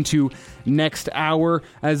stuff to get into next hour,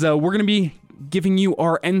 as we're going to be giving you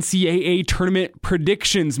our NCAA tournament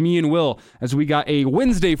predictions, me and Will, as we got a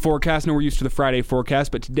Wednesday forecast. No, we're used to the Friday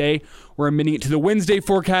forecast, but today we're admitting it to the Wednesday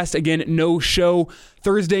forecast. Again, no show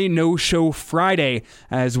Thursday, no show Friday,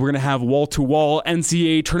 as we're going to have wall-to-wall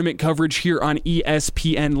NCAA tournament coverage here on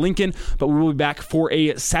ESPN Lincoln, but we will be back for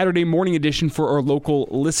a Saturday morning edition for our local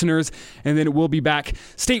listeners, and then we'll be back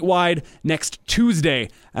statewide next Tuesday,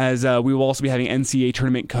 as we will also be having NCAA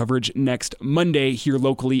tournament coverage next Monday here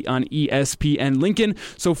locally on ESPN Lincoln.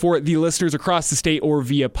 So for the listeners across the state or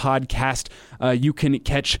via podcast, you can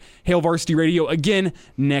catch Hail Varsity Radio again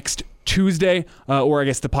next Tuesday, or I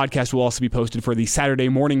guess the podcast will also be posted for the Saturday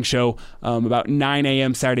morning show about 9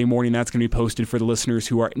 a.m. Saturday morning. That's going to be posted for the listeners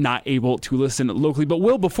who are not able to listen locally. But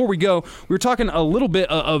Will, before we go, we were talking a little bit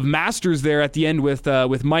of Masters there at the end with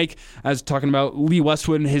Mike, as talking about Lee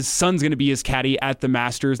Westwood, and his son's going to be his caddy at the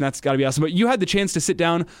Masters, and that's got to be awesome. But you had the chance to sit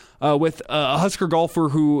down with a Husker golfer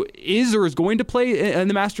who is or is going to play in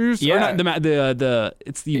the Masters. Yeah, or not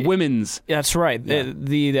it's the women's. That's right.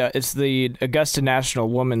 Yeah. It's the Augusta National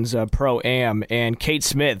Women's Pro-Am, and Kate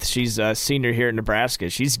Smith, she's a senior here in Nebraska.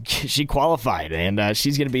 She qualified, and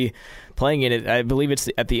she's going to be playing in it. I believe it's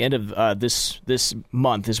at the end of this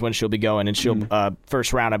month is when she'll be going, and she'll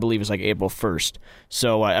first round I believe is like April 1st.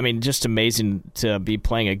 So I mean, just amazing to be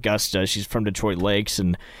playing Augusta. She's from Detroit Lakes,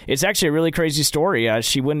 and it's actually a really crazy story.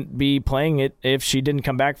 She wouldn't be playing it if she didn't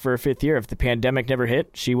come back for a fifth year. If the pandemic never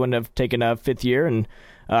hit, she wouldn't have taken a fifth year and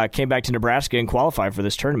came back to Nebraska and qualified for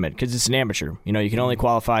this tournament, because it's an amateur. You can only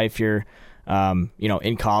qualify if you're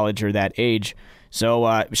in college or that age.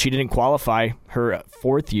 So she didn't qualify her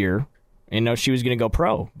fourth year, and she was going to go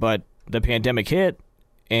pro, but the pandemic hit,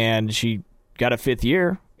 and she got a fifth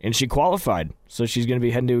year, and she qualified. So she's going to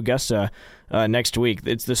be heading to Augusta next week.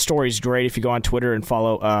 The story's great. If you go on Twitter and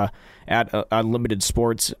follow at Unlimited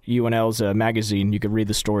Sports, UNL's magazine, you can read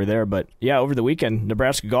the story there. But yeah, over the weekend,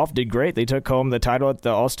 Nebraska golf did great. They took home the title at the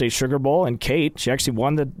All-State Sugar Bowl, and Kate, she actually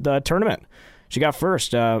won the tournament. She got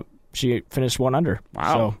first. She finished 1 under.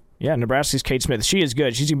 Wow. So yeah, Nebraska's Kate Smith. She is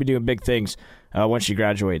good. She's going to be doing big things once she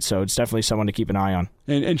graduates. So it's definitely someone to keep an eye on.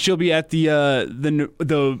 And she'll be at the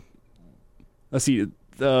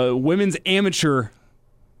women's amateur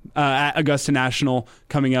at Augusta National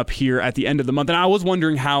coming up here at the end of the month. And I was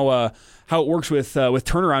wondering how it works with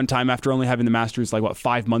turnaround time after only having the Masters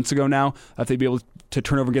 5 months ago now, if they'd be able to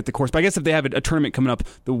turn over and get the course. But I guess if they have a tournament coming up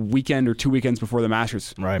the weekend or 2 weekends before the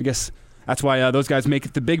Masters, right, I guess that's why those guys make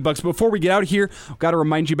it the big bucks. But before we get out of here, I've got to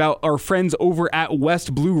remind you about our friends over at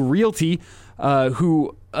West Blue Realty,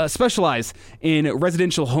 who specialize in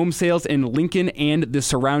residential home sales in Lincoln and the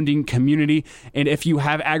surrounding community. And if you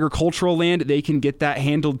have agricultural land, they can get that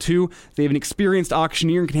handled too. They have an experienced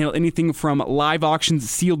auctioneer and can handle anything from live auctions,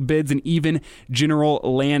 sealed bids, and even general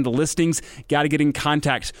land listings. Got to get in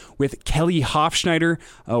contact with Kelly Hofschneider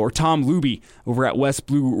or Tom Luby over at West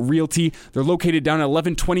Blue Realty. They're located down at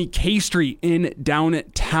 1120 K Street in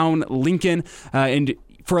downtown Lincoln. And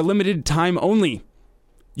for a limited time only,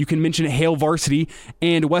 you can mention Hail Varsity,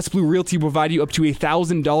 and West Blue Realty will provide you up to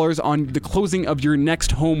 $1,000 on the closing of your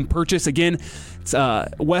next home purchase. Again, it's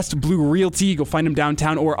West Blue Realty. Go find them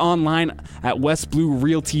downtown or online at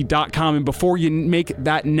westbluerealty.com. And before you make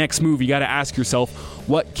that next move, you got to ask yourself,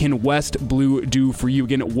 what can West Blue do for you?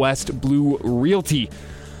 Again, West Blue Realty.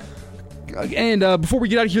 And before we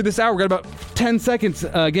get out of here this hour, we've got about 10 seconds.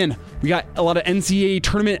 Again, we got a lot of NCAA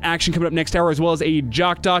tournament action coming up next hour, as well as a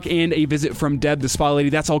Jock Doc and a visit from Deb, the Spa Lady.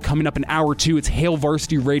 That's all coming up in hour 2. It's Hail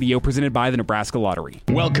Varsity Radio, presented by the Nebraska Lottery.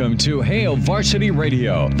 Welcome to Hail Varsity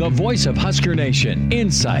Radio, the voice of Husker Nation.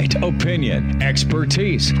 Insight, opinion,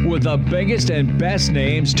 expertise, with the biggest and best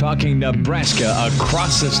names talking Nebraska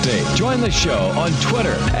across the state. Join the show on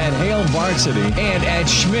Twitter at Hail Varsity and at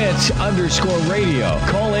Schmitz_radio.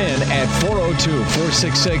 Call in at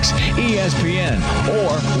 402-466-ESPN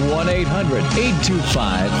or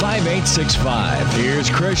 1-800-825-5865. Here's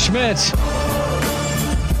Chris Schmitz.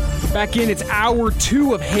 Back in, it's hour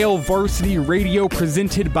 2 of Hail Varsity Radio,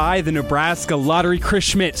 presented by the Nebraska Lottery. Chris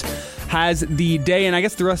Schmitz has the day and I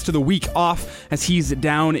guess the rest of the week off, as he's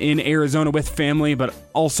down in Arizona with family, but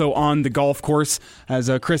also on the golf course,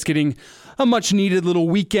 as Chris getting a much-needed little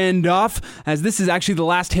weekend off, as this is actually the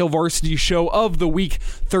last Hail Varsity show of the week.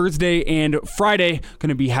 Thursday and Friday, going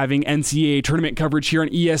to be having NCAA tournament coverage here on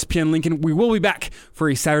ESPN Lincoln. We will be back for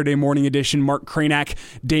a Saturday morning edition. Mark Cranack,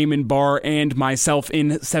 Damon Barr, and myself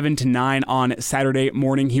in 7 to 9 on Saturday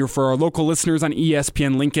morning here for our local listeners on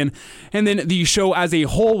ESPN Lincoln. And then the show as a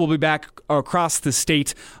whole will be back across the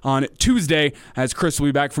state on Tuesday, as Chris will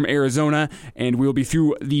be back from Arizona, and we'll be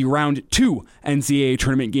through the round 2 NCAA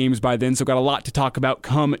tournament games by then. So got a lot to talk about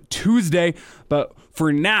come Tuesday. But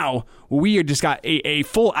for now, we just got a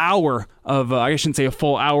full hour of, I shouldn't say a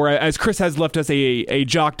full hour, as Chris has left us a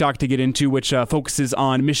jock doc to get into, which focuses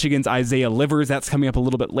on Michigan's Isaiah Livers. That's coming up a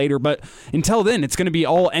little bit later. But until then, it's going to be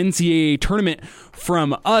all NCAA tournament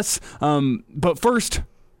from us. But first,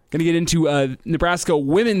 going to get into Nebraska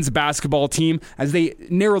women's basketball team, as they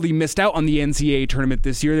narrowly missed out on the NCAA tournament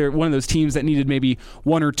this year. They're one of those teams that needed maybe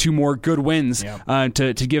 1 or 2 more good wins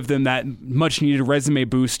to give them that much-needed resume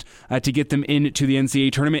boost to get them into the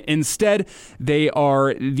NCAA tournament. Instead, they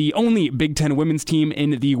are the only Big Ten women's team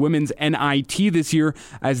in the women's NIT this year,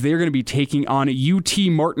 as they're going to be taking on UT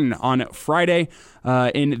Martin on Friday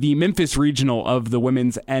in the Memphis regional of the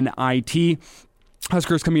women's NIT.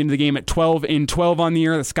 Huskers coming into the game at 12-12 on the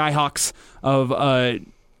year. The Skyhawks of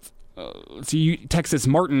Texas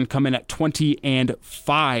Martin come in at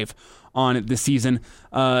 20-5 on the season.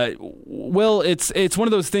 Will, it's one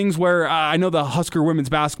of those things where I know the Husker women's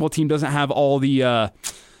basketball team doesn't have all the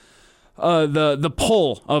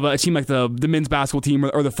pull of a team like the men's basketball team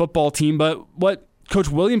or the football team, but what Coach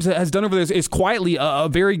Williams has done over there is quietly a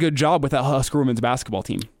very good job with that Husker women's basketball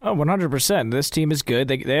team. Oh, 100%. This team is good.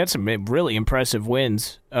 They had some really impressive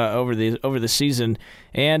wins over the season.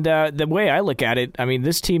 And the way I look at it, I mean,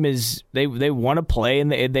 this team is they want to play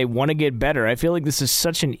and they want to get better. I feel like this is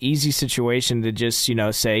such an easy situation to just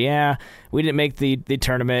say, yeah, we didn't make the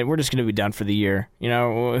tournament. We're just going to be done for the year.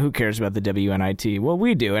 Who cares about the WNIT? Well,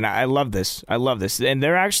 we do, and I love this. And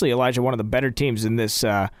they're actually, Elijah, one of the better teams in this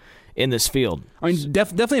field. I mean,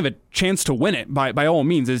 definitely have a chance to win it by all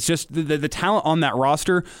means. It's just the talent on that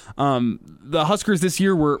roster. The Huskers this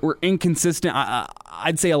year were inconsistent.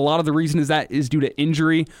 I'd say a lot of the reason is due to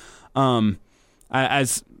injury. You had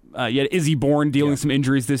Izzy Bourne dealing with some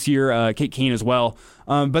injuries this year, Kate Kane as well.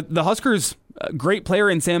 But the Huskers, great player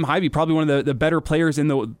in Sam Haiby, probably one of the better players in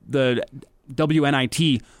the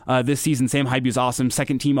WNIT this season. Sam Haiby is awesome,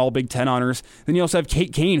 second team All Big Ten honors. Then you also have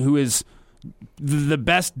Kate Kane, who is the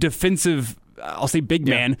best defensive, I'll say big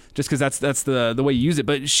man, just because that's the way you use it.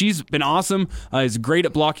 But she's been awesome. Is great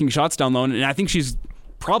at blocking shots down low, and I think she's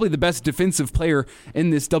probably the best defensive player in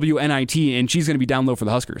this WNIT, and she's going to be down low for the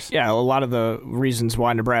Huskers. Yeah, a lot of the reasons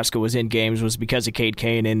why Nebraska was in games was because of Kate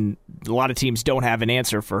Kane, and a lot of teams don't have an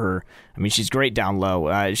answer for her. I mean, she's great down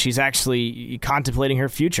low. She's actually contemplating her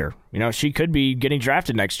future. She could be getting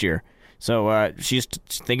drafted next year. So she's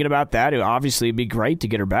thinking about that. Obviously, it'd be great to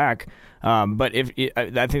get her back. But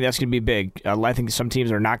I think that's going to be big. I think some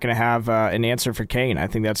teams are not going to have an answer for Kane. I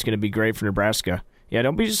think that's going to be great for Nebraska. Yeah,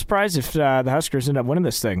 don't be surprised if the Huskers end up winning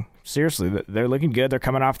this thing. Seriously, they're looking good. They're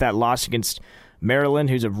coming off that loss against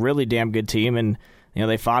Maryland, who's a really damn good team, and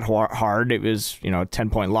they fought hard. It was a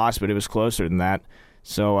 10-point loss, but it was closer than that.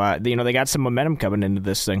 So they got some momentum coming into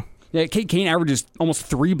this thing. Yeah, Kate Kane averages almost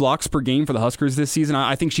 3 blocks per game for the Huskers this season.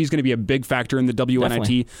 I think she's going to be a big factor in the WNIT,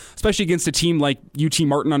 Definitely. Especially against a team like UT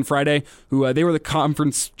Martin on Friday, who they were the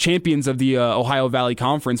conference champions of the Ohio Valley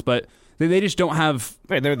Conference, but they just don't have...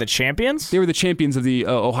 Wait, they're the champions? They were the champions of the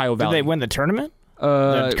Ohio Valley. Did they win the tournament?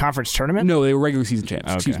 The conference tournament? No, they were regular season champs.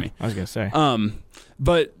 Okay. Excuse me. I was going to say.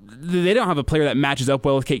 But they don't have a player that matches up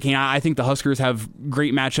well with Kate Kane. I think the Huskers have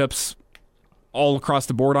great matchups all across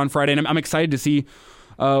the board on Friday, and I'm excited to see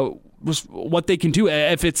what they can do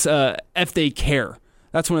if they care.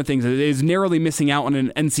 That's one of the things. It is narrowly missing out on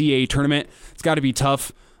an NCAA tournament. It's got to be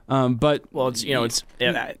tough. But I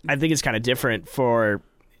think it's kind of different for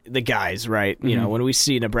the guys, right? Mm-hmm. When we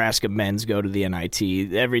see Nebraska men's go to the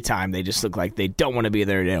NIT, every time they just look like they don't want to be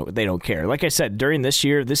there. They don't care. Like I said, during this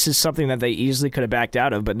year, this is something that they easily could have backed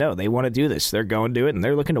out of, but no, they want to do this. They're going to do it, and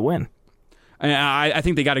they're looking to win. I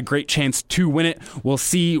think they got a great chance to win it. We'll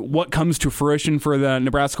see what comes to fruition for the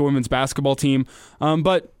Nebraska women's basketball team.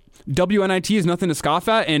 But WNIT is nothing to scoff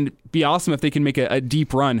at, and be awesome if they can make a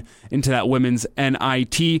deep run into that women's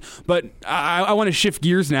NIT. But I want to shift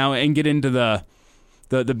gears now and get into the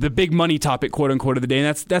big money topic, quote unquote, of the day,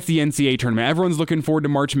 and that's the NCAA tournament. Everyone's looking forward to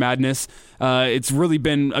March Madness. It's really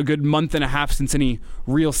been a good month and a half since any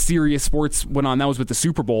real serious sports went on. That was with the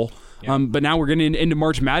Super Bowl. Yeah. But now we're getting into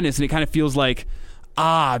March Madness, and it kind of feels like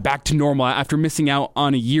back to normal after missing out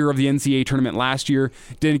on a year of the NCAA tournament last year.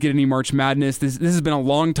 Didn't get any March Madness. This has been a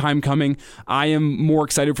long time coming. I am more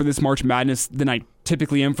excited for this March Madness than I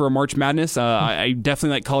typically am for a March Madness. I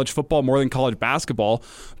definitely like college football more than college basketball.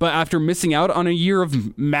 But after missing out on a year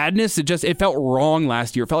of madness, it felt wrong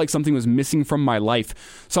last year. It felt like something was missing from my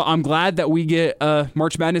life. So I'm glad that we get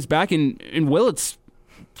March Madness back. And Will, it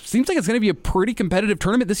seems like it's going to be a pretty competitive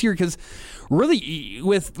tournament this year because really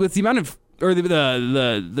with the amount of or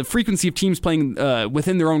the frequency of teams playing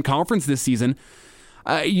within their own conference this season,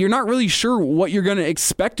 you're not really sure what you're going to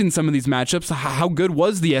expect in some of these matchups. How good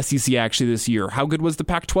was the SEC actually this year? How good was the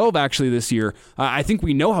Pac-12 actually this year? I think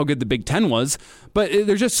we know how good the Big Ten was, but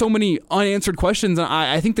there's just so many unanswered questions. And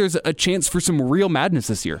I think there's a chance for some real madness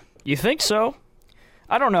this year. You think so?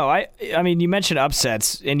 I don't know. I mean, you mentioned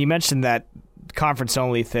upsets, and you mentioned that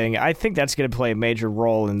conference-only thing. I think that's going to play a major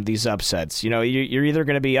role in these upsets. You know, you're either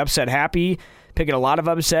going to be upset happy, picking a lot of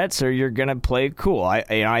upsets, or you're going to play it cool.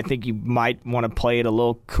 I think you might want to play it a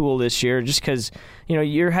little cool this year, just because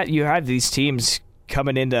you have these teams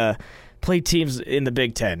coming in to play teams in the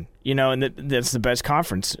Big Ten. And that's the best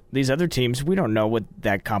conference. These other teams, we don't know what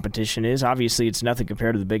that competition is. Obviously, it's nothing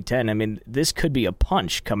compared to the Big Ten. I mean, this could be a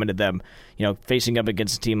punch coming to them, facing up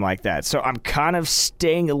against a team like that. So I'm kind of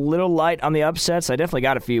staying a little light on the upsets. I definitely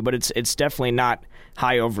got a few, but it's definitely not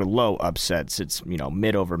high over low upsets. It's,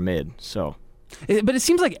 mid over mid. So. But it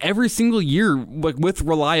seems like every single year, like with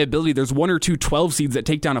reliability, there's 1 or 2 12 seeds that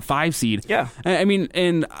take down a 5 seed. Yeah. I mean,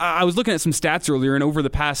 and I was looking at some stats earlier, and over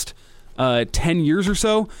the past 10 years or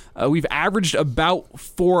so, we've averaged about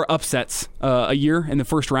 4 upsets a year in the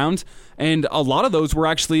first round, and a lot of those were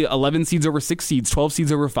actually 11 seeds over 6 seeds, 12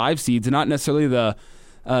 seeds over 5 seeds, and not necessarily the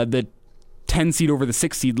 10 seed over the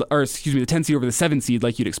 6 seed, or excuse me, the 10 seed over the 7 seed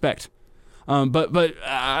like you'd expect. But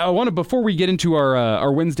I want to, before we get into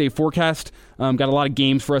our Wednesday forecast, got a lot of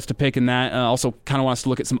games for us to pick in that. Also kind of want us to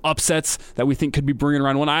look at some upsets that we think could be bringing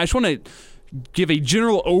around one. I just want to give a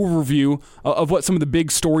general overview of what some of the big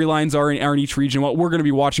storylines are in each region, what we're going to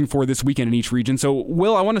be watching for this weekend in each region. So,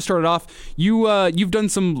 Will, I want to start it off. You've done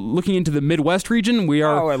some looking into the Midwest region. We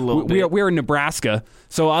are in Nebraska.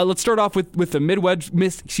 So let's start off with the the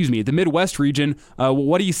Midwest region.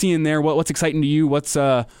 What are you seeing there? What's exciting to you? What's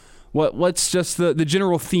just the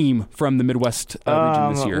general theme from the Midwest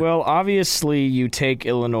region this year? Well, obviously you take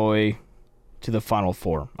Illinois to the Final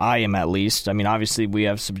Four. I am, at least. I mean, obviously we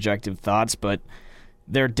have subjective thoughts, but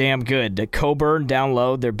they're damn good. Coburn down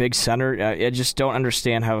low, their big center. I just don't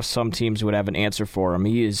understand how some teams would have an answer for him.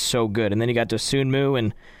 He is so good. And then you got Dosunmu,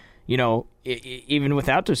 and even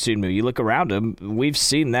without Dosunmu, you look around him. We've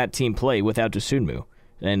seen that team play without Dosunmu,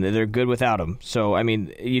 and they're good without him. So I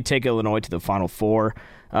mean, you take Illinois to the Final Four.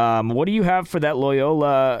 What do you have for that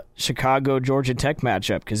Loyola Chicago Georgia Tech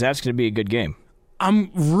matchup? Because that's going to be a good game.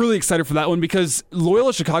 I'm really excited for that one because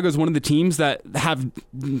Loyola Chicago is one of the teams that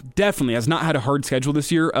has not had a hard schedule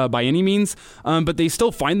this year by any means, but they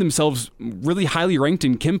still find themselves really highly ranked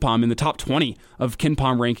in KenPom, in the top 20 of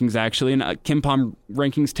KenPom rankings, actually. And KenPom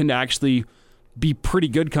rankings tend to actually be pretty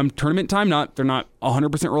good come tournament time. They're not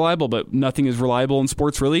 100% reliable, but nothing is reliable in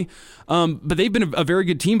sports, really. But they've been a very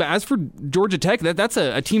good team. But as for Georgia Tech, that's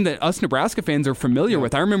a team that us Nebraska fans are familiar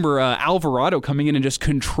with. I remember Alvarado coming in and just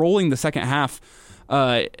controlling the second half.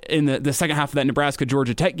 In the second half of that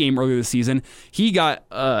Nebraska-Georgia Tech game earlier this season. He got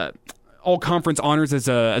all-conference honors as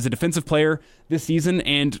a defensive player this season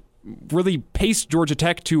and really paced Georgia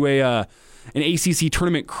Tech to an ACC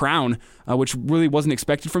tournament crown, which really wasn't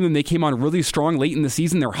expected from them. They came on really strong late in the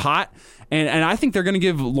season. They're hot, and I think they're going to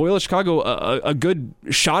give Loyola Chicago a good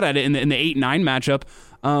shot at it in the 8-9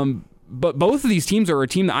 matchup. But both of these teams are a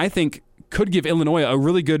team that I think could give Illinois a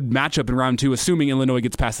really good matchup in round 2, assuming Illinois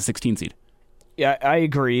gets past the 16 seed. Yeah, I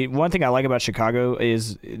agree. One thing I like about Chicago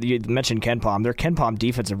is, you mentioned KenPom. Their KenPom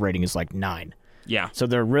defensive rating is like 9. Yeah. So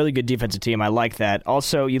they're a really good defensive team. I like that.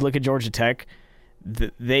 Also, you look at Georgia Tech,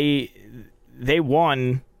 they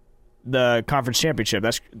won the conference championship.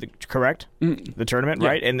 That's correct? The tournament, yeah.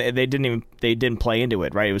 Right? And they didn't play into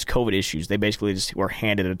it, right? It was COVID issues. They basically just were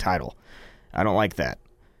handed a title. I don't like that.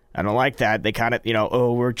 They kind of,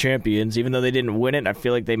 we're champions, even though they didn't win it. I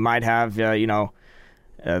feel like they might have,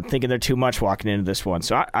 thinking they're too much walking into this one.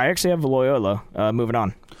 So I actually have Loyola moving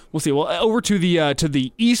on. We'll see. Well, over to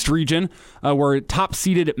the East region, where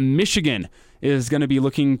top-seeded Michigan is going to be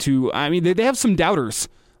looking to... I mean, they have some doubters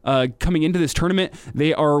coming into this tournament.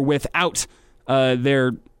 They are without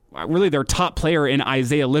their really their top player in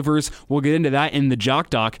Isaiah Livers. We'll get into that in the Jock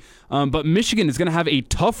Doc. But Michigan is going to have a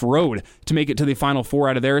tough road to make it to the Final Four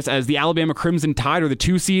out of theirs, as the Alabama Crimson Tide are the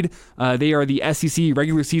 2 seed. They are the SEC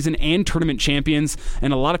regular season and tournament champions,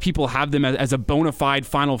 and a lot of people have them as a bona fide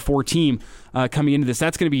Final Four team coming into this.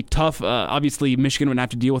 That's going to be tough. Obviously, Michigan wouldn't have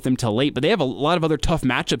to deal with them till late, but they have a lot of other tough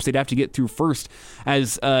matchups they'd have to get through first,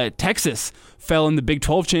 as Texas fell in the Big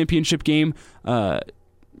 12 championship game.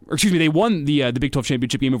 They won the Big 12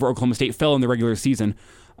 championship game over Oklahoma State, fell in the regular season.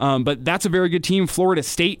 But that's a very good team. Florida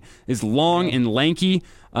State is long and lanky.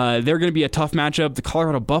 They're going to be a tough matchup. The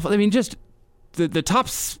Colorado Buffalo, just the top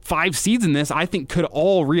 5 seeds in this, I think, could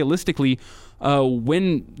all realistically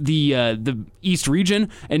win the East region.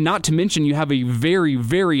 And not to mention, you have a very,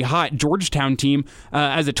 very hot Georgetown team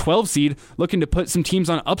as a 12 seed looking to put some teams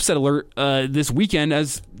on upset alert this weekend,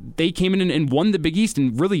 as they came in and won the Big East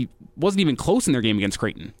and really wasn't even close in their game against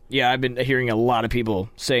Creighton. Yeah, I've been hearing a lot of people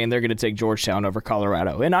saying they're going to take Georgetown over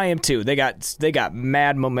Colorado, and I am too. They got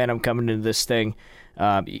mad momentum coming into this thing.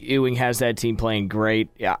 Ewing has that team playing great.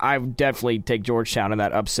 Yeah, I would definitely take Georgetown in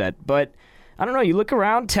that upset, but I don't know. You look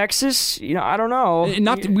around Texas, I don't know.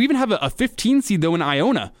 We even have a 15 seed though in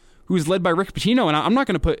Iona, who's led by Rick Pitino, and I'm not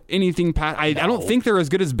going to put anything past. I don't think they're as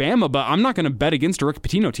good as Bama, but I'm not going to bet against a Rick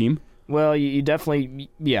Pitino team. Well, you definitely,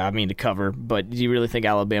 to cover, but do you really think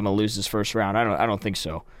Alabama loses first round? I don't think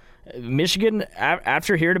so. Michigan,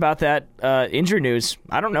 after hearing about that injury news,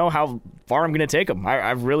 I don't know how far I'm going to take them.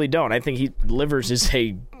 I really don't. I think Livers is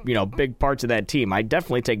a big part to that team. I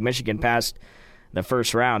definitely take Michigan past the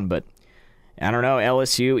first round, but I don't know,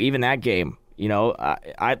 LSU, even that game.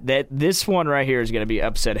 This one right here is going to be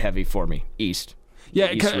upset heavy for me. East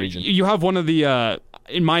region. You have one of the,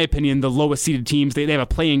 in my opinion, the lowest seeded teams. They have a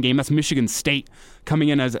play-in game. That's Michigan State coming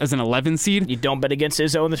in as an 11 seed. You don't bet against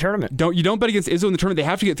Izzo in the tournament. You don't bet against Izzo in the tournament. They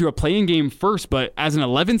have to get through a play-in game first, but as an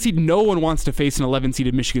 11 seed, no one wants to face an 11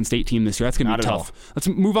 seeded Michigan State team this year. That's going to be tough. Let's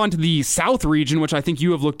move on to the South region, which I think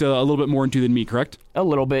you have looked a little bit more into than me, correct? A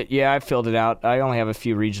little bit, yeah. I filled it out. I only have a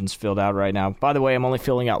few regions filled out right now. By the way, I'm only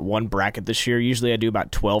filling out one bracket this year. Usually I do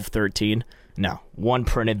about 12, 13. No, one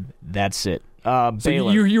printed, that's it. So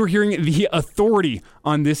you were hearing the authority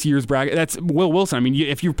on this year's bracket. That's Will Wilson.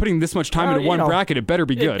 If you're putting this much time into one bracket, it better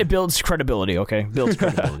be good. It builds credibility, okay? Builds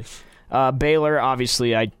credibility. Baylor,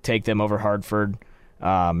 obviously, I take them over Hartford.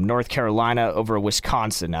 North Carolina over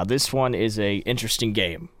Wisconsin. Now, this one is a interesting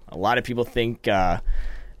game. A lot of people think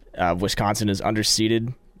Wisconsin is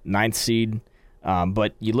underseeded, 9th seed.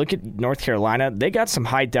 But you look at North Carolina, they got some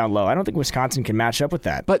height down low. I don't think Wisconsin can match up with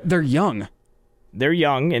that. But they're young. They're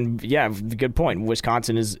young, and yeah, good point.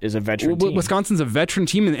 Wisconsin is a veteran team. Wisconsin's a veteran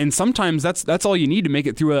team, and sometimes that's all you need to make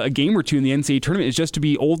it through a game or two in the NCAA tournament, is just to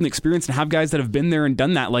be old and experienced and have guys that have been there and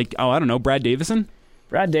done that, like, Brad Davison?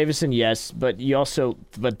 Brad Davison, yes, but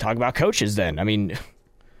talk about coaches then.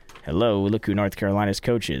 Hello, look who North Carolina's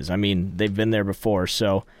coach is. They've been there before,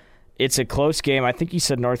 so it's a close game. I think you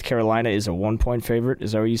said North Carolina is a 1-point favorite.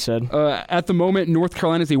 Is that what you said? At the moment, North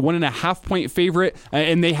Carolina is a 1.5-point favorite,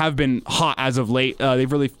 and they have been hot as of late.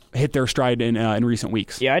 They've really hit their stride in recent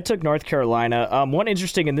weeks. Yeah, I took North Carolina. One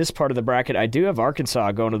interesting in this part of the bracket, I do have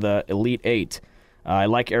Arkansas going to the Elite Eight. I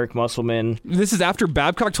like Eric Musselman. This is after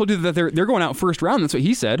Babcock told you that they're going out first round. That's what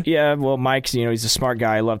he said. Yeah, well, Mike's he's a smart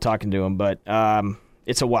guy. I love talking to him, but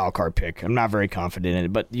it's a wild card pick. I'm not very confident in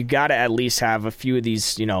it, but you got to at least have a few of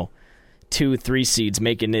these, 2-3 seeds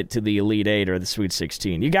making it to the Elite Eight or the Sweet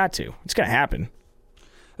 16. You got to. It's going to happen.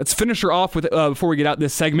 Let's finish her off with before we get out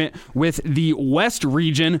this segment with the West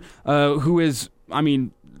region, who is,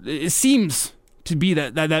 it seems to be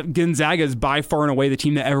that Gonzaga is by far and away the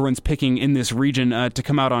team that everyone's picking in this region to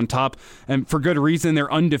come out on top, and for good reason.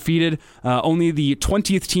 They're undefeated, only the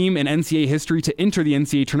 20th team in NCAA history to enter the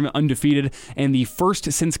NCAA tournament undefeated, and the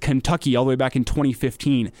first since Kentucky all the way back in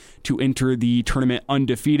 2015 to enter the tournament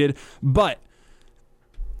undefeated. But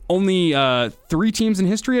only 3 teams in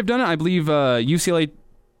history have done it. I believe UCLA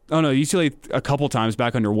a couple times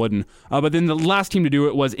back under Wooden. But then the last team to do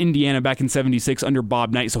it was Indiana back in 76 under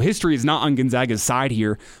Bob Knight. So history is not on Gonzaga's side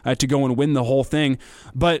here to go and win the whole thing.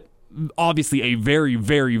 But obviously a very,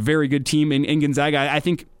 very, very good team in Gonzaga. I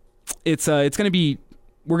think it's going to be,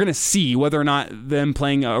 we're going to see whether or not them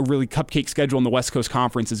playing a really cupcake schedule in the West Coast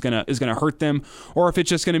Conference is going to hurt them, or if it's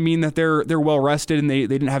just going to mean that they're well rested and they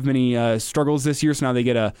didn't have many struggles this year, so now they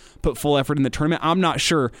get to put full effort in the tournament. I'm not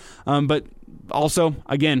sure. But also,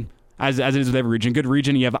 again, as it is with every region, good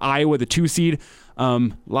region. You have Iowa, the 2 seed. A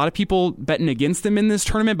lot of people betting against them in this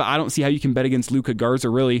tournament, but I don't see how you can bet against Luka Garza,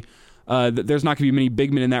 really. There's not going to be many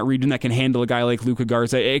big men in that region that can handle a guy like Luka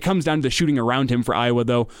Garza. It comes down to the shooting around him for Iowa,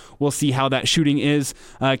 though. We'll see how that shooting is.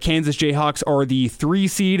 Kansas Jayhawks are the 3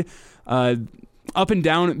 seed. Up and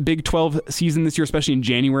down Big 12 season this year, especially in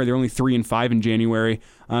January. They're only 3-5 in January.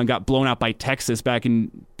 Got blown out by Texas back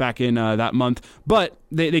in that month. But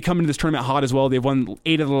they come into this tournament hot as well. They've won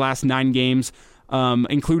 8 of the last 9 games.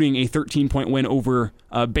 Including a 13-point win over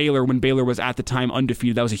Baylor when Baylor was at the time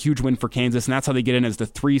undefeated. That was a huge win for Kansas, and that's how they get in as the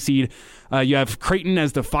 3 seed. You have Creighton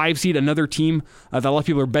as the 5 seed, another team that a lot of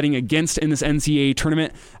people are betting against in this NCAA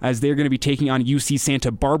tournament, as they're going to be taking on UC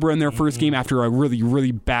Santa Barbara in their first game after a really,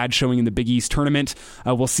 really bad showing in the Big East tournament.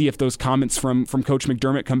 We'll see if those comments from Coach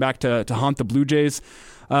McDermott come back to haunt the Blue Jays.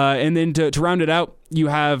 And then to round it out, you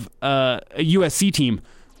have a USC team,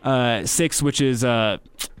 6, which is...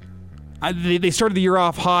 They started the year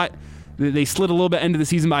off hot. They slid a little bit into the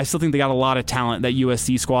season, but I still think they got a lot of talent, that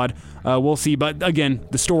USC squad. We'll see. But again,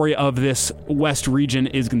 the story of this West region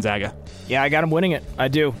is Gonzaga. Yeah, I got them winning it. I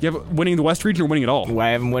do. You have winning the West region or winning it all? I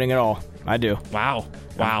have them winning it all. I do. Wow.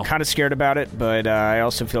 I'm kind of scared about it, but I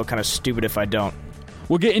also feel kind of stupid if I don't.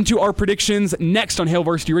 We'll get into our predictions next on Hail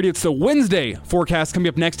Varsity Radio. It's the Wednesday forecast coming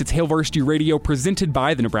up next. It's Hail Varsity Radio presented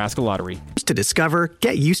by the Nebraska Lottery. To discover,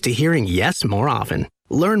 get used to hearing yes more often.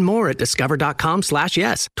 Learn more at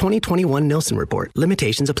discover.com/yes. 2021 Nielsen Report.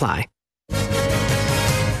 Limitations apply.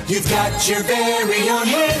 You've got your very own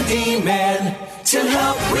handyman to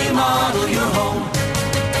help remodel your home.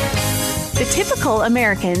 The typical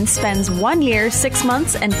American spends 1 year, 6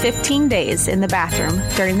 months, and 15 days in the bathroom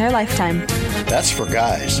during their lifetime. That's for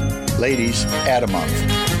guys. Ladies, add a month.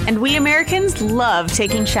 And we Americans love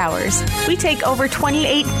taking showers. We take over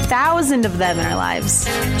 28,000 of them in our lives.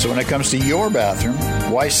 So when it comes to your bathroom,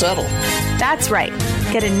 why settle? That's right.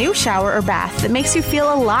 Get a new shower or bath that makes you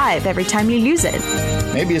feel alive every time you use it.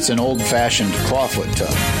 Maybe it's an old-fashioned clawfoot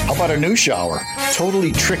tub. How about a new shower?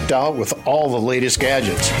 Totally tricked out with all the latest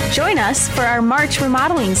gadgets. Join us for our March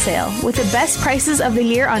remodeling sale with the best prices of the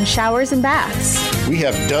year on showers and baths. We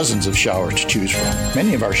have dozens of showers to choose from.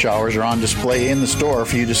 Many of our showers are on display in the store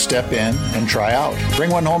for you to step in and try out.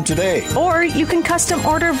 Bring one home today. Or you can custom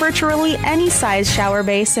order virtually any size shower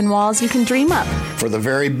base and walls you can dream up. For the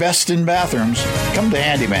very best in bathrooms, come to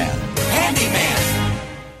Handyman. Handyman.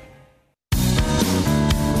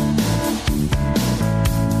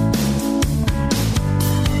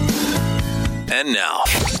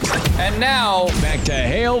 And now, back to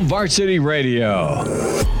Hail Varsity Radio.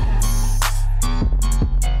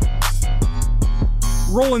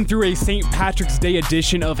 Rolling through a St. Patrick's Day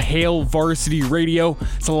edition of Hail Varsity Radio.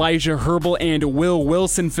 It's Elijah Herbal and Will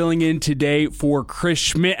Wilson filling in today for Chris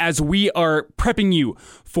Schmidt as we are prepping you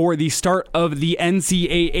for the start of the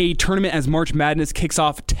NCAA tournament as March Madness kicks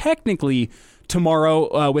off technically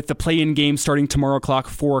tomorrow with the play-in game starting tomorrow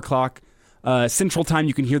 4 o'clock. Central Time.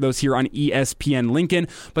 You can hear those here on ESPN Lincoln.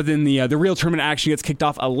 But then the real tournament action gets kicked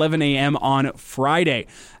off 11 a.m. on Friday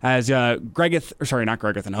as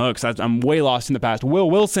Gregathan Hooks. I'm way lost in the past. Will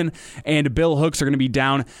Wilson and Bill Hooks are going to be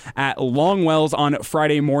down at Longwells on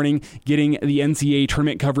Friday morning getting the NCAA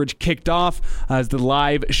tournament coverage kicked off as the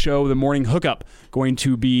live show, the morning hookup, going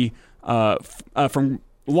to be from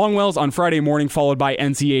Longwells on Friday morning, followed by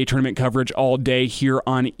NCAA tournament coverage all day here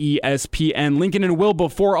on ESPN Lincoln. And Will,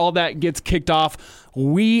 before all that gets kicked off,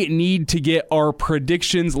 we need to get our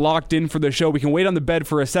predictions locked in for the show. We can wait on the bed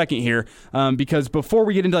for a second here because before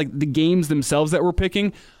we get into the games themselves that we're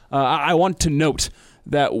picking, I want to note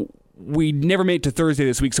that we never made it to Thursday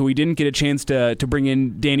this week, so we didn't get a chance to bring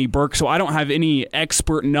in Danny Burke. So I don't have any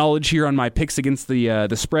expert knowledge here on my picks against the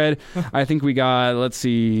spread. I think we got,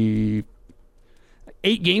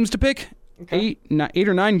 8 games to pick. Okay. 8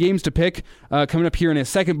 or 9 games to pick coming up here in a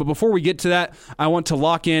second. But before we get to that, I want to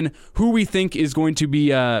lock in who we think is going to be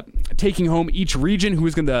taking home each region,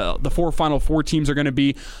 who's going to the 4 Final Four teams are going to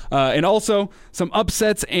be, and also some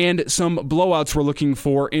upsets and some blowouts we're looking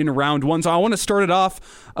for in round 1. So I want to start it off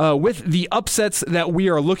with the upsets that we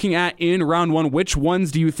are looking at in round 1. Which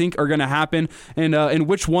ones do you think are going to happen, and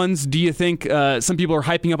which ones do you think some people are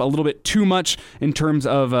hyping up a little bit too much in terms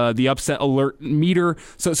of the upset alert meter?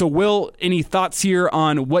 So Will, any thoughts here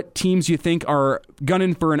on what teams you think are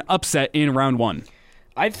gunning for an upset in round 1?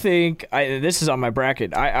 I think, this is on my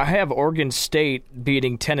bracket, I have Oregon State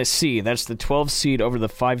beating Tennessee. That's the 12 seed over the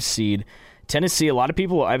 5 seed. Tennessee, a lot of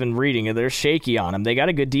people I've been reading, they're shaky on them. They got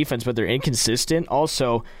a good defense, but they're inconsistent.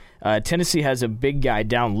 Also, Tennessee has a big guy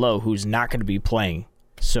down low who's not going to be playing.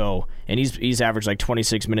 So, and he's averaged like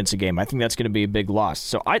 26 minutes a game. I think that's going to be a big loss.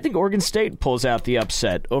 So I think Oregon State pulls out the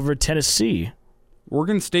upset over Tennessee.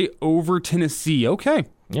 Oregon State over Tennessee. Okay.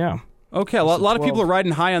 Yeah. Okay, a lot of people are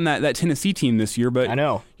riding high on that Tennessee team this year, but I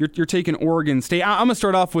know you're taking Oregon State. I'm going to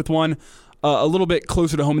start off with one a little bit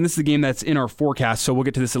closer to home, and this is a game that's in our forecast, so we'll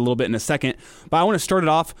get to this a little bit in a second. But I want to start it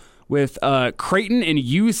off with Creighton and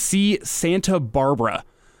UC Santa Barbara.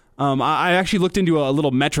 I actually looked into a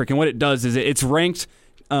little metric, and what it does is it's ranked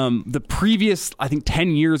the previous, I think,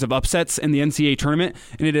 10 years of upsets in the NCAA tournament,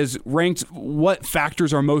 and it has ranked what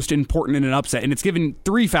factors are most important in an upset, and it's given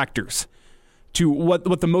 3 factors to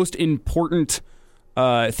what the most important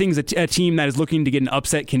things a team that is looking to get an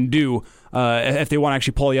upset can do if they want to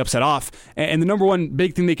actually pull the upset off. And the number one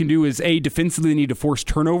big thing they can do is, defensively they need to force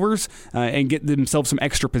turnovers and get themselves some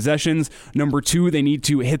extra possessions. Number 2, they need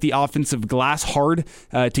to hit the offensive glass hard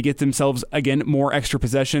to get themselves, again, more extra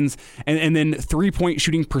possessions. And then 3-point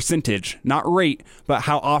shooting percentage, not rate, but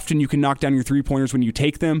how often you can knock down your 3-pointers when you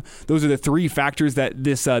take them. Those are the 3 factors that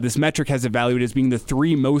this metric has evaluated as being the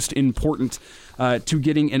 3 most important to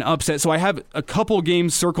getting an upset. So I have a couple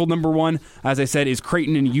games circled. Number 1, as I said, is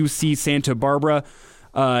Creighton and UC Santa Barbara.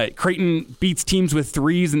 Creighton beats teams with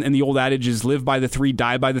threes, and the old adage is live by the 3,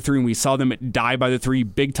 die by the 3, and we saw them die by the 3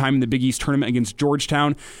 big time in the Big East tournament against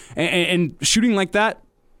Georgetown. And shooting like that,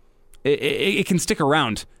 it can stick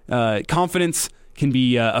around. Confidence can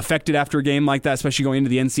be affected after a game like that, especially going into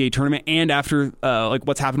the NCAA tournament, and after like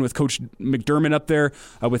what's happened with Coach McDermott up there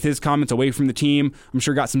with his comments away from the team. I'm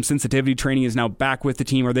sure got some sensitivity training, is now back with the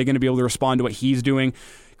team. Are they going to be able to respond to what he's doing?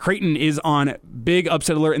 Creighton is on big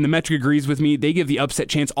upset alert, and the metric agrees with me. They give the upset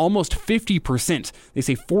chance almost 50%. They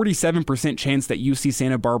say 47% chance that UC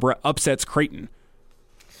Santa Barbara upsets Creighton.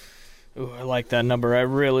 Ooh, I like that number. I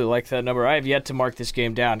really like that number. I have yet to mark this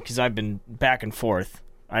game down because I've been back and forth.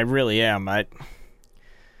 I really am. I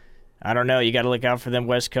don't know. You got to look out for them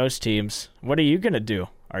West Coast teams. What are you going to do?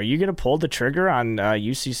 Are you going to pull the trigger on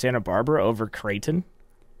UC Santa Barbara over Creighton?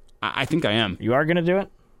 I think I am. You are going to do it?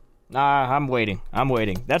 I'm waiting.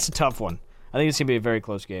 That's a tough one. I think it's going to be a very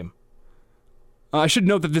close game. I should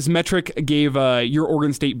note that this metric gave your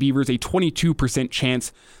Oregon State Beavers a 22%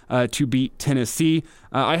 chance to beat Tennessee.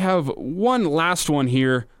 I have one last one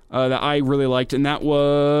here that I really liked, and that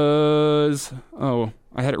was... Oh,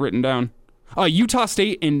 I had it written down. Utah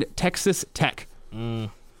State and Texas Tech.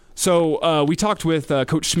 So we talked with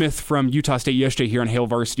Coach Smith from Utah State yesterday here on Hail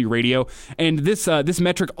Varsity Radio, and this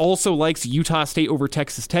metric also likes Utah State over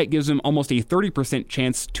Texas Tech, gives them almost a 30%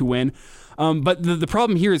 chance to win. But the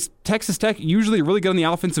problem here is Texas Tech usually really good on the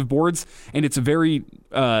offensive boards, and it's very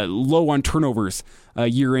low on turnovers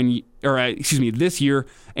this year.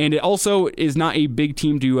 And it also is not a big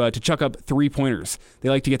team to chuck up 3-pointers. They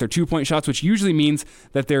like to get their 2-point shots, which usually means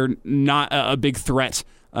that they're not a big threat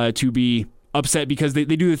to be upset, because they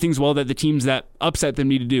do the things well that the teams that upset them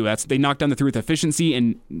need to do. They knock down the 3 with efficiency,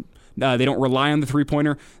 and they don't rely on the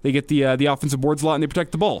 3-pointer. They get the offensive boards a lot, and they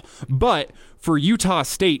protect the ball. But for Utah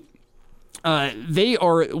State, they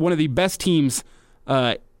are one of the best teams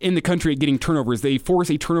in the country at getting turnovers. They force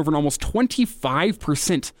a turnover in almost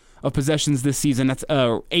 25% of possessions this season. That's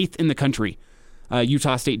 8th in the country.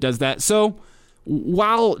 Utah State does that. So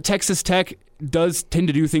while Texas Tech does tend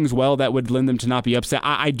to do things well that would lend them to not be upset,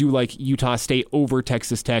 I do like Utah State over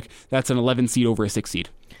Texas Tech. That's an 11 seed over a 6 seed.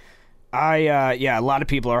 A lot of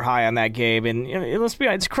people are high on that game, and let's be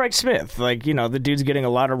honest, it's Craig Smith. The dude's getting a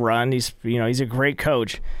lot of run. He's a great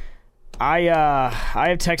coach. I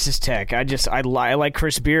have Texas Tech. I like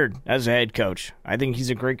Chris Beard as a head coach. I think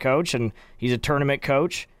he's a great coach, and he's a tournament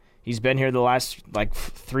coach. He's been here the last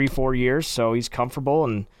 3-4 years, so he's comfortable,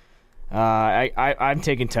 and I'm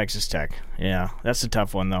taking Texas Tech. Yeah, that's a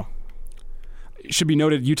tough one, though. It should be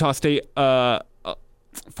noted, Utah State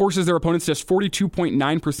forces their opponents just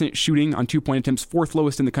 42.9% shooting on 2-point attempts, 4th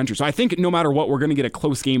lowest in the country. So I think no matter what, we're going to get a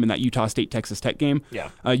close game in that Utah State-Texas Tech game. Yeah.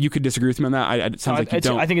 You could disagree with me on that. It sounds like you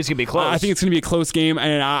don't. I think it's going to be close. I think it's going to be a close game,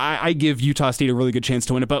 and I give Utah State a really good chance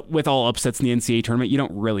to win it. But with all upsets in the NCAA tournament, you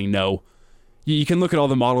don't really know. You can look at all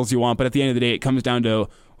the models you want, but at the end of the day, it comes down to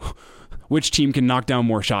which team can knock down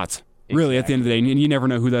more shots. Exactly. Really, at the end of the day, and you never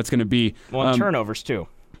know who that's going to be. Well, turnovers, too.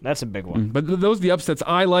 That's a big one. But those are the upsets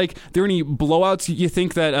I like. Are there any blowouts you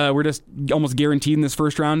think that we're just almost guaranteed in this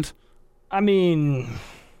first round? I mean,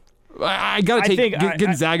 I got to take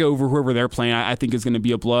Gonzaga over whoever they're playing. I think is going to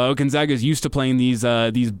be a blowout. Gonzaga's used to playing these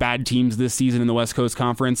bad teams this season in the West Coast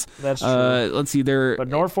Conference. That's true. Let's see. But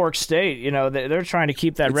Norfolk State, they're trying to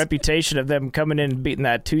keep that reputation of them coming in and beating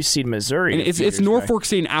that 2-seed Missouri. And it's Norfolk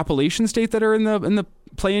State and Appalachian State that are in the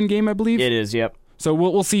play-in game, I believe. It is. Yep. So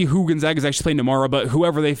we'll see who Gonzaga's actually playing tomorrow, but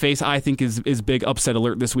whoever they face, I think is big upset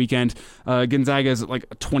alert this weekend. Gonzaga is like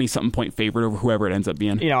a 20-something point favorite over whoever it ends up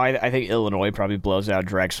being. I think Illinois probably blows out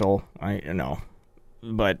Drexel.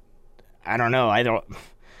 But I don't know.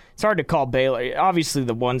 It's hard to call Baylor. Obviously,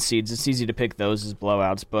 the 1 seeds, it's easy to pick those as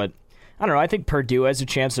blowouts, but I don't know. I think Purdue has a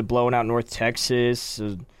chance of blowing out North Texas,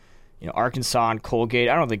 Arkansas and Colgate.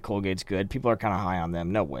 I don't think Colgate's good. People are kind of high on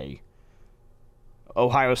them. No way.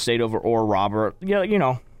 Ohio State over Oral Roberts. Yeah,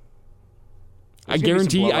 I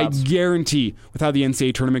guarantee, with how the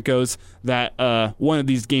NCAA tournament goes, that one of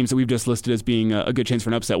these games that we've just listed as being a good chance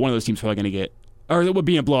for an upset, one of those teams probably going to get, or it would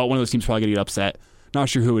be a blowout, one of those teams probably going to get upset. Not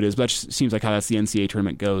sure who it is, but that just seems like how that's the NCAA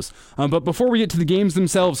tournament goes. But before we get to the games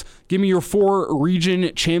themselves, give me your 4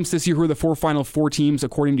 region champs this year. Who are the 4 Final Four teams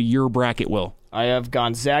according to your bracket, Will? I have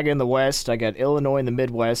Gonzaga in the West. I got Illinois in the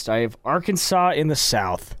Midwest. I have Arkansas in the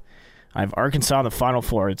South. I have Arkansas in the Final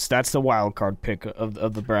Four. That's the wild card pick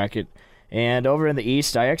of the bracket. And over in the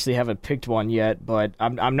East, I actually haven't picked one yet, but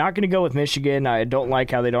I'm not going to go with Michigan. I don't like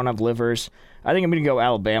how they don't have livers. I think I'm going to go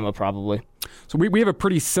Alabama probably. So we have a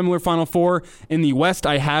pretty similar Final Four. In the West,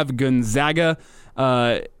 I have Gonzaga.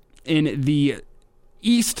 In the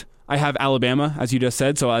East, I have Alabama, as you just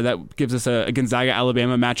said. So that gives us a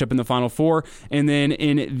Gonzaga-Alabama matchup in the Final Four. And then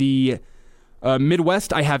in the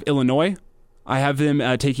Midwest, I have Illinois. I have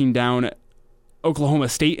them taking down Oklahoma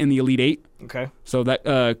State in the Elite Eight. Okay. So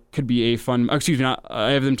that could be a fun...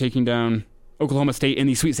 I have them taking down Oklahoma State in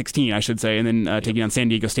the Sweet 16, I should say, and then taking down San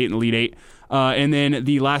Diego State in the Elite Eight. And then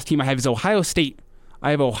the last team I have is Ohio State.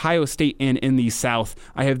 I have Ohio State in the South.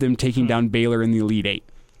 I have them taking down Baylor in the Elite Eight.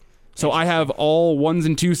 So I have all 1s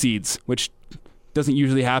and 2 seeds, which doesn't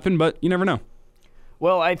usually happen, but you never know.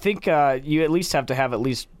 Well, I think you at least have to have at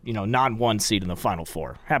least non-1 seed in the Final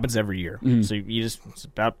Four. Happens every year. Mm-hmm. So it's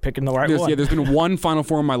about picking the right one. Yeah, there's been one Final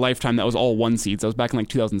Four in my lifetime that was all 1 seeds. That was back in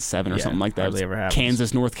 2007 or something like that. Hardly ever happens.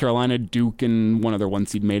 Kansas, North Carolina, Duke, and one other 1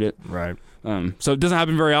 seed made it. Right. So it doesn't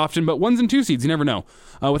happen very often, but 1s and 2 seeds, you never know.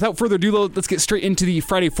 Without further ado, though, let's get straight into the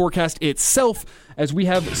Friday forecast itself, as we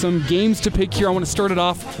have some games to pick here. I want to start it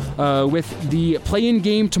off with the play-in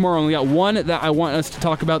game tomorrow. I only got one that I want us to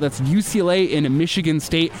talk about. That's UCLA and Michigan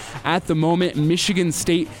State. At the moment, Michigan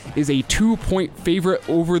State is a 2-point favorite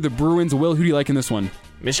over the Bruins. Will, who do you like in this one?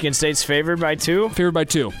 Michigan State's favored by 2? Favored by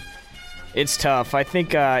 2. It's tough. I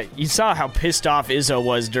think you saw how pissed off Izzo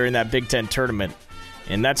was during that Big Ten tournament.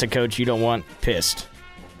 And that's a coach you don't want pissed.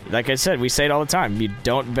 Like I said, we say it all the time. You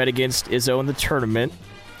don't bet against Izzo in the tournament.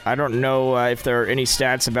 I don't know if there are any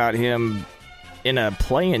stats about him in a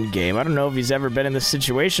play-in game. I don't know if he's ever been in this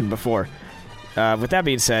situation before. With that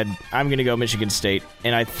being said, I'm going to go Michigan State,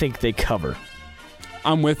 and I think they cover.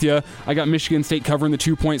 I'm with you. I got Michigan State covering the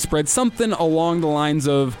 2-point spread. Something along the lines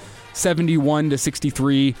of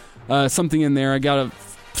 71-63, something in there. I got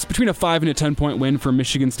between a 5 and a 10-point win for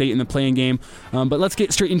Michigan State in the play-in game. But let's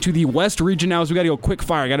get straight into the West region now, as we got to go quick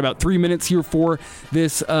fire. I got about 3 minutes here for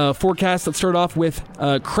this forecast. Let's start off with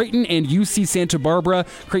Creighton and UC Santa Barbara.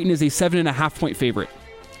 Creighton is a 7.5-point favorite.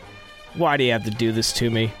 Why do you have to do this to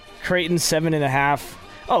me? Creighton 7.5.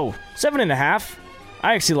 Oh, 7.5?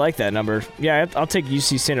 I actually like that number. Yeah, I'll take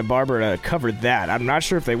UC Santa Barbara to cover that. I'm not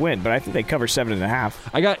sure if they win, but I think they cover 7.5.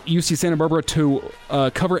 I got UC Santa Barbara to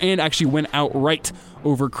cover and actually win outright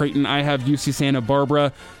over Creighton. I have UC Santa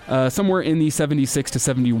Barbara somewhere in the 76 to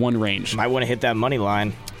 71 range. Might want to hit that money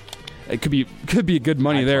line. It could be a good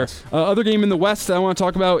money there. Other game in the West that I want to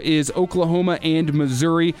talk about is Oklahoma and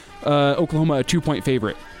Missouri. Oklahoma a 2-point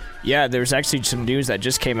favorite. Yeah, there's actually some news that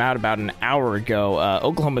just came out about an hour ago.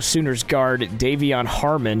 Oklahoma Sooners guard Davion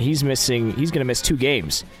Harmon, he's going to miss 2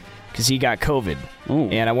 games because he got COVID. Ooh.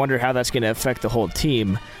 And I wonder how that's going to affect the whole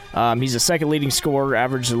team. He's the second leading scorer,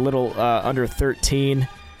 averaged a little under 13.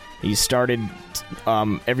 He started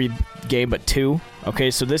every game but 2.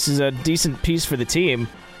 Okay, so this is a decent piece for the team.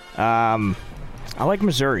 I like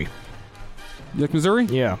Missouri. You like Missouri?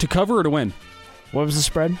 Yeah. To cover or to win? What was the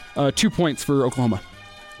spread? 2 points for Oklahoma.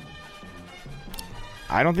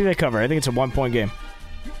 I don't think they cover. I think it's a 1-point game.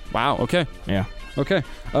 Wow, okay. Yeah. Okay.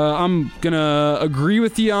 I'm going to agree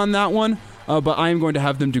with you on that one, but I am going to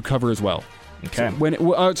have them do cover as well. Okay.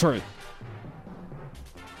 So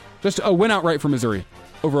just a win outright for Missouri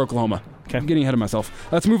over Oklahoma. Okay. I'm getting ahead of myself.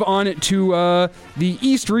 Let's move on to the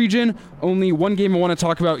East region. Only one game I want to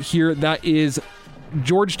talk about here. That is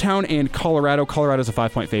Georgetown and Colorado. Colorado's a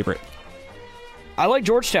 5-point favorite. I like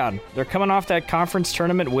Georgetown. They're coming off that conference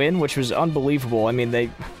tournament win, which was unbelievable. I mean,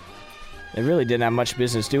 they really didn't have much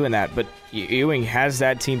business doing that, but Ewing has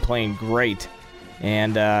that team playing great,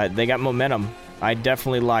 and they got momentum. I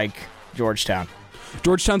definitely like Georgetown.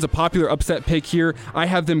 Georgetown's a popular upset pick here. I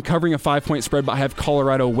have them covering a 5-point spread, but I have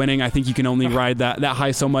Colorado winning. I think you can only ride that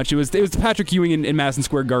high so much. It was Patrick Ewing in Madison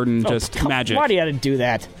Square Garden, just magic. Why do you have to do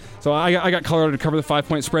that? So I got Colorado to cover the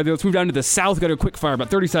 5-point spread. Let's move down to the South. Got a quick fire, about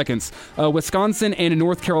 30 seconds. Wisconsin and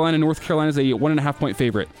North Carolina. North Carolina's a 1.5-point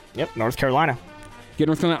favorite. Yep, North Carolina. Get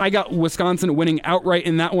North Carolina. I got Wisconsin winning outright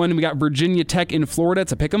in that one. We got Virginia Tech in Florida.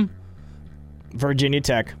 It's a pick 'em. Virginia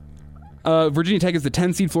Tech. Virginia Tech is the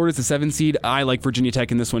 10 seed. Florida's the 7 seed. I like Virginia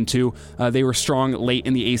Tech in this one, too. They were strong late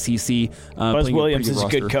in the ACC. Buzz Williams is a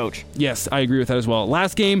good coach. Yes, I agree with that as well.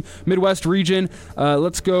 Last game, Midwest region.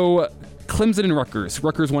 Let's go Clemson and Rutgers.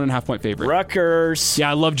 Rutgers 1.5-point favorite. Rutgers.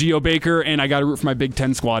 Yeah, I love Geo Baker, and I got to root for my Big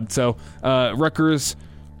Ten squad. So Rutgers,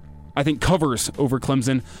 I think, covers over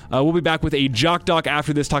Clemson. We'll be back with a Jock Doc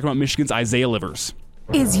after this, talking about Michigan's Isaiah Livers.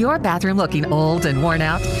 Is your bathroom looking old and worn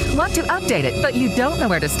out? Want to update it, but you don't know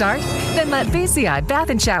where to start? Then let BCI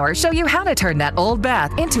Bath & Shower show you how to turn that old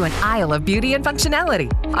bath into an aisle of beauty and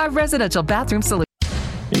functionality. Our residential bathroom solution.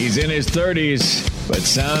 He's in his 30s, but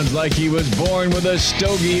sounds like he was born with a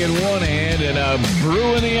stogie in one hand and a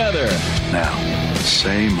brew in the other. Now,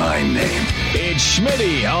 say my name. It's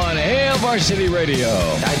Schmitty on Hail Varsity Radio.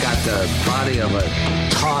 I got the body of a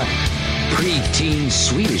taut, preteen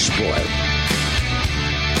Swedish boy.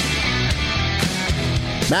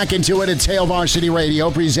 Back into it, it's Hail Varsity Radio,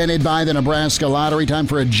 presented by the Nebraska Lottery. Time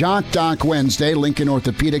for a Jock Doc Wednesday, Lincoln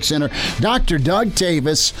Orthopedic Center. Dr. Doug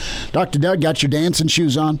Davis. Dr. Doug, got your dancing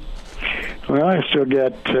shoes on? Well, I still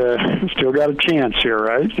got a chance here,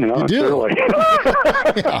 right? You know, you do. It's early.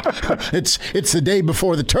 Yeah. It's the day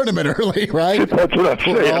before the tournament early, right? That's what I'm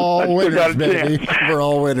saying. We're all winners, baby. We're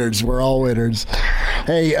all winners. We're all winners.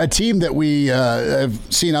 Hey, a team that we have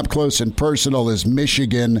seen up close and personal is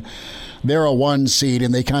Michigan. They're a 1 seed,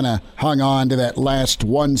 and they kind of hung on to that last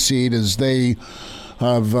 1 seed as they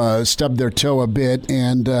have stubbed their toe a bit.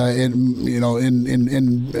 And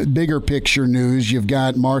in bigger picture news, you've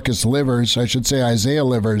got Marcus Livers, I should say Isaiah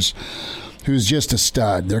Livers, who's just a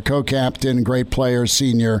stud. Their co-captain, great player,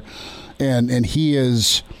 senior, and he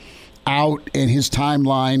is out, and his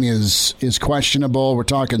timeline is questionable. We're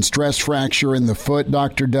talking stress fracture in the foot,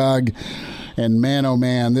 Dr. Doug, and man, oh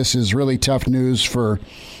man, this is really tough news for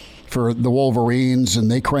the Wolverines, and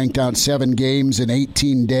they cranked out 7 games in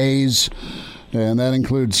 18 days, and that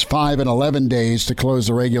includes 5 and 11 days to close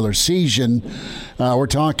the regular season. We're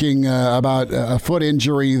talking about a foot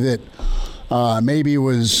injury that maybe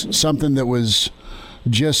was something that was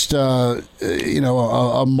just a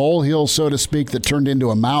molehill, so to speak, that turned into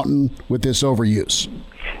a mountain with this overuse.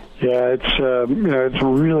 Yeah, it's a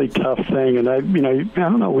really tough thing, and I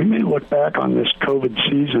don't know. We may look back on this COVID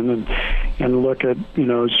season and look at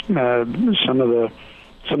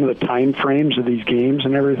some of the time frames of these games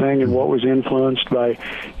and everything, and what was influenced by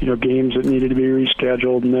games that needed to be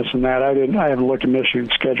rescheduled and this and that. I haven't looked at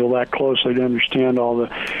Michigan's schedule that closely to understand all the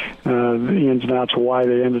ins and outs of why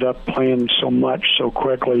they ended up playing so much so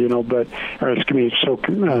quickly, so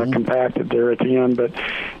compacted there at the end. But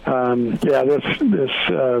this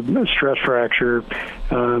stress fracture,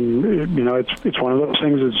 it's one of those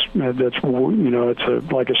things it's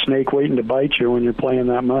like a snake waiting to bite you when you're playing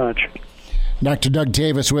that much. Dr. Doug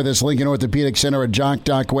Davis with us, Lincoln Orthopedic Center at Jock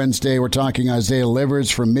Doc Wednesday. We're talking Isaiah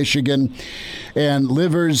Livers from Michigan. And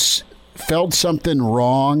Livers felt something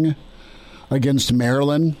wrong against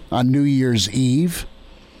Maryland on New Year's Eve.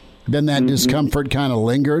 Then that discomfort kind of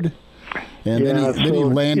lingered. And then he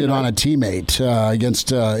landed on a teammate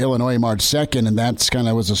against Illinois March 2nd, and that's kind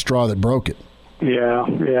of was a straw that broke it. Yeah,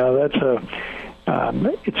 that's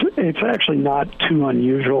it's actually not too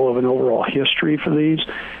unusual of an overall history for these.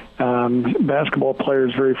 Basketball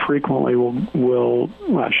players very frequently will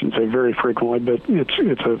I shouldn't say very frequently, but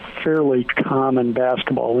it's a fairly common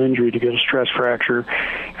basketball injury to get a stress fracture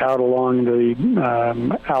out along the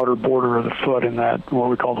outer border of the foot in that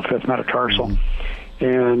what we call the fifth metatarsal.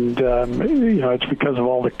 And it's because of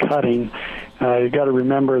all the cutting. You got to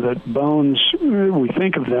remember that bones, we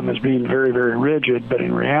think of them as being very, very rigid, but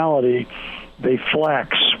in reality they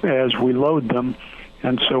flex as we load them.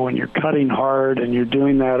 And so when you're cutting hard and you're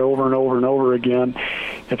doing that over and over and over again,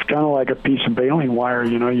 it's kind of like a piece of baling wire.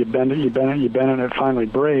 You bend it, and it finally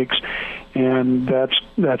breaks. And that's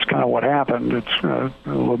kind of what happened. It's a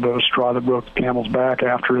little bit of a straw that broke the camel's back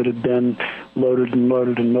after it had been loaded and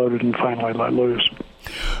loaded and loaded and finally let loose.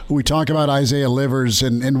 We talk about Isaiah Livers,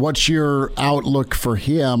 and what's your outlook for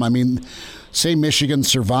him? I mean, say Michigan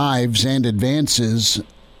survives and advances.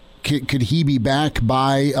 Could he be back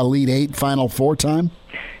by Elite Eight, Final Four time?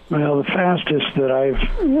 Well, the fastest that I've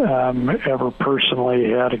ever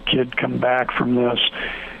personally had a kid come back from this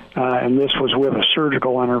and this was with a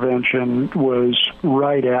surgical intervention, was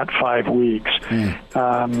right at 5 weeks. And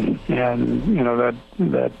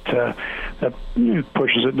that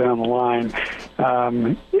pushes it down the line.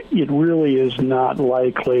 It really is not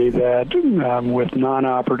likely that with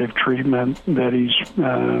non-operative treatment that he's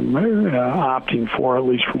opting for, at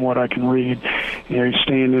least from what I can read. He's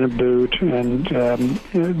staying in a boot, and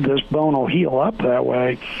this bone will heal up that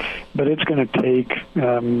way, but it's going to take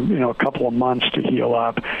a couple of months to heal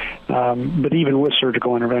up. But even with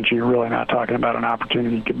surgical intervention, you're really not talking about an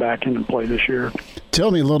opportunity to get back in and play this year. Tell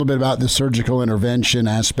me a little bit about the surgical intervention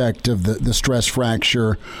aspect of the stress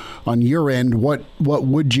fracture. On your end, what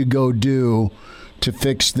would you go do to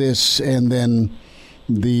fix this, and then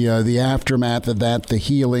the aftermath of that, the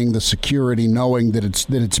healing, the security, knowing that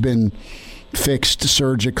it's been fixed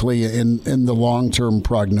surgically in the long-term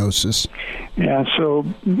prognosis? Yeah, so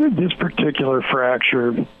this particular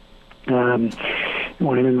fracture,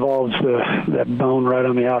 when it involves that bone right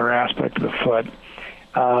on the outer aspect of the foot,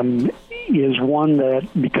 is one that,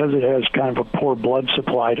 because it has kind of a poor blood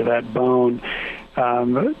supply to that bone,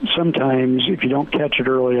 sometimes if you don't catch it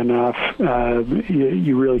early enough,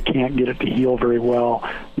 you really can't get it to heal very well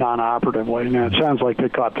non-operatively. Now, it sounds like they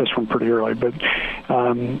caught this one pretty early, but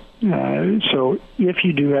so if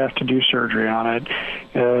you do have to do surgery on it,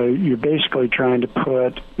 you're basically trying to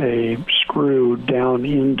put a screw down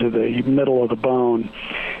into the middle of the bone.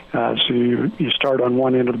 So you start on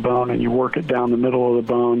one end of the bone and you work it down the middle of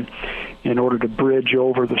the bone in order to bridge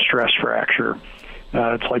over the stress fracture.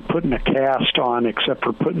 It's like putting a cast on, except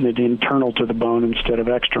for putting it internal to the bone instead of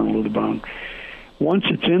external to the bone. Once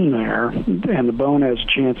it's in there and the bone has a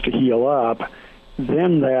chance to heal up,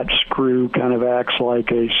 then that screw kind of acts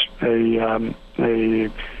like an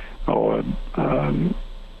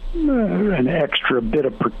extra bit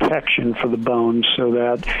of protection for the bone, so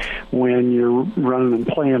that when you're running and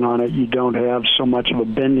playing on it, you don't have so much of a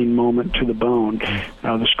bending moment to the bone.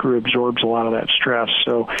 The screw absorbs a lot of that stress,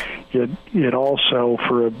 so it also,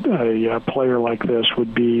 for a player like this,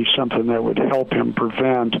 would be something that would help him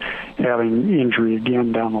prevent having injury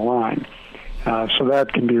again down the line. So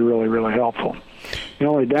that can be really, really helpful. The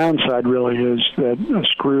only downside really is that a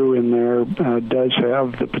screw in there does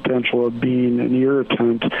have the potential of being an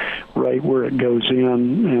irritant right where it goes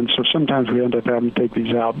in, and so sometimes we end up having to take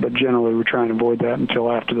these out, but generally we try and avoid that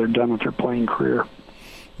until after they're done with their playing career.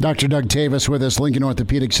 Dr. Doug Tavis with us, Lincoln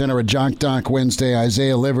Orthopedic Center at Jock Doc Wednesday.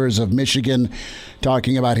 Isaiah Livers of Michigan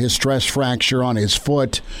talking about his stress fracture on his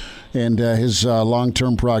foot and his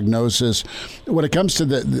long-term prognosis. When it comes to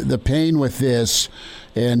the pain with this,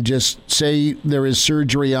 and just say there is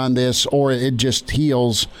surgery on this or it just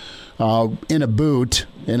heals in a boot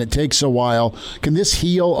and it takes a while, can this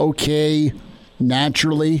heal okay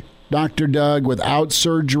naturally, Dr. Doug, without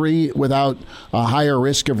surgery, without a higher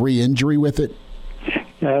risk of re-injury with it?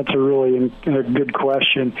 Yeah, that's a really good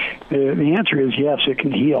question. The answer is yes, it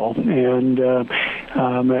can heal. And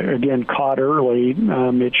again, caught early,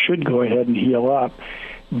 it should go ahead and heal up.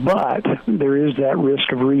 But there is that risk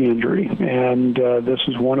of re-injury, and this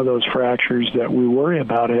is one of those fractures that we worry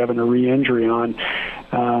about having a re-injury on.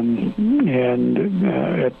 And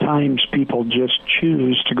at times people just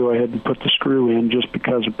choose to go ahead and put the screw in just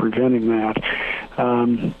because of preventing that.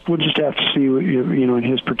 We'll just have to see, in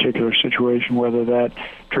his particular situation, whether that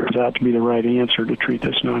turns out to be the right answer to treat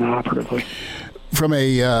this non-operatively. From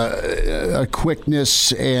a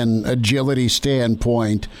quickness and agility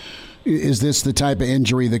standpoint, is this the type of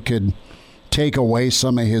injury that could take away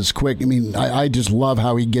some of his quick? I mean, I just love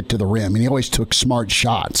how he'd get to the rim. I mean, he always took smart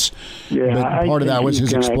shots. Yeah, but part of that was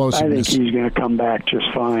his explosiveness. I think he's going to come back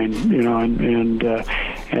just fine, and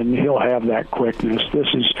he'll have that quickness. This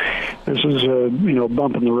is a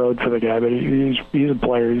bump in the road for the guy, but he's a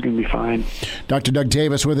player. He's going to be fine. Dr. Doug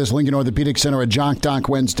Tavis with us, Lincoln Orthopedic Center at Jock Doc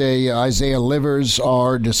Wednesday. Isaiah Livers,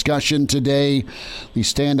 our discussion today. The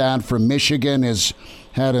standout from Michigan has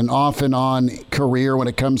had an off and on career when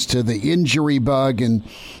it comes to the injury bug, and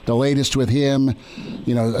the latest with him,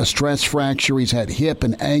 a stress fracture. He's had hip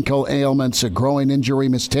and ankle ailments, a groin injury,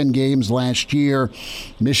 missed 10 games last year.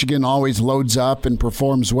 Michigan always loads up and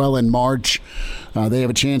performs well in March. They have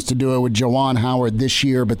a chance to do it with Juwan Howard this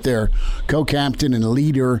year, but their co-captain and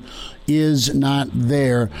leader is not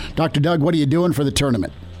there. Dr. Doug, what are you doing for the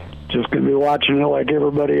tournament? Just going to be watching it like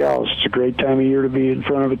everybody else. It's a great time of year to be in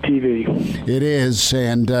front of a TV. It is.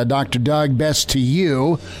 And Dr. Doug, best to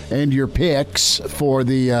you and your picks for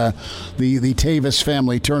the Tavis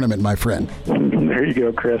family tournament, my friend. There you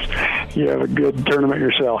go, Chris. You have a good tournament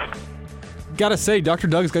yourself. Got to say, Dr.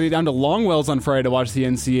 Doug's got to get down to Longwells on Friday to watch the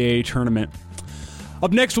NCAA tournament.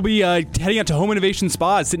 Up next, we'll be heading out to Home Innovation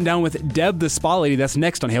Spas, sitting down with Deb, the spa lady. That's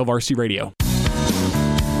next on Hail Varsity Radio.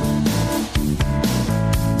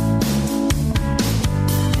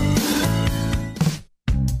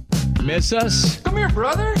 Miss us? Come here,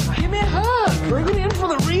 brother. Give me a hug. Bring it in for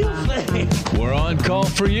the real thing. We're on call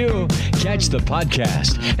for you. Catch the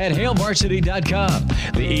podcast at HailVarsity.com,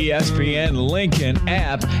 the ESPN Lincoln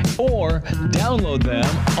app, or download them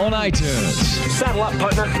on iTunes. Saddle up,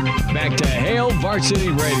 partner. Back to Hail Varsity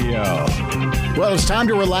Radio. Well, it's time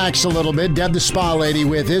to relax a little bit. Deb, the spa lady,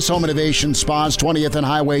 with his Home Innovation Spas, 20th and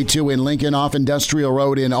Highway 2 in Lincoln, off Industrial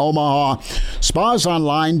Road in Omaha.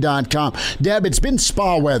 Spasonline.com. Deb, it's been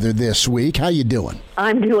spa weather this week. How you doing?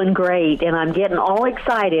 I'm doing great, and I'm getting all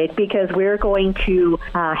excited because we're going to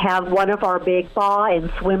have one of our big spa and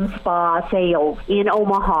swim spa sales in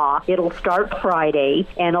Omaha. It'll start Friday,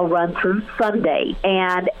 and it'll run through Sunday.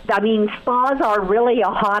 And, I mean, spas are really a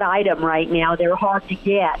hot item right now. They're hard to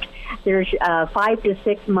get. There's a 5 to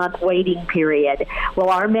 6 month waiting period. Well,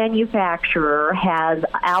 our manufacturer has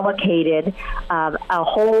allocated a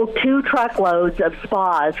whole 2 truckloads of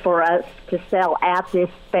spas for us to sell at this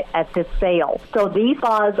sale. So these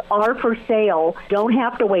spas are for sale. Don't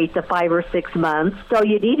have to wait the 5 or 6 months. So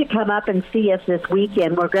you need to come up and see us this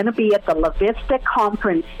weekend. We're going to be at the La Vista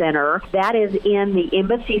Conference Center. That is in the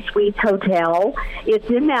Embassy Suites Hotel. It's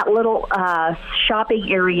in that little shopping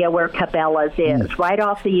area where Cabela's is, right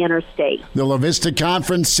off the interstate. The La Vista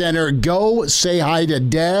Conference Center. Go say hi to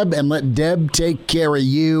Deb and let Deb take care of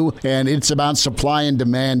you. And it's about supply and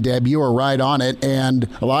demand, Deb. You are right on it. And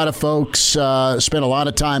a lot of folks spend a lot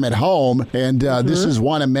of time at home, and this is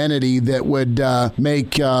one amenity that would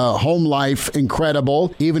make home life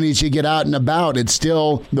incredible. Even as you get out and about, it's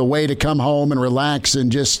still the way to come home and relax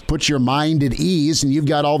and just put your mind at ease. And you've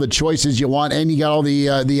got all the choices you want, and you got all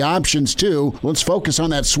the options too. Let's focus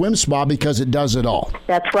on that swim spa because it does it all.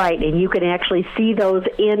 That's right, and you can actually see those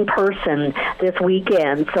in person this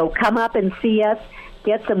weekend. So come up and see us.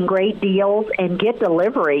 Get some great deals and get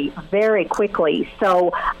delivery very quickly.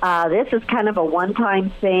 So this is kind of a one-time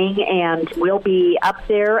thing, and we'll be up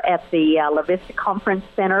there at the La Vista Conference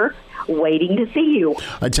Center waiting to see you.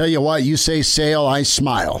 I tell you what, you say sale, I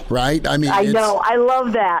smile, right? I mean, I know. I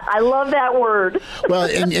love that. I love that word. Well,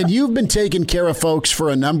 and you've been taking care of folks for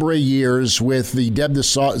a number of years with the Deb the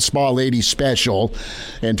Spa Lady special,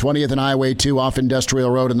 and 20th and Highway 2 off Industrial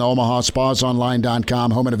Road in the Omaha. Spasonline.com,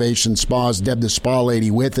 Home Innovation Spas, Deb the Spa Lady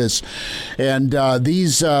with us. And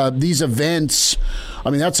these events, I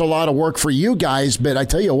mean, that's a lot of work for you guys, but I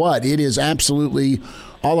tell you what, it is absolutely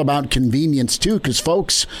all about convenience too, because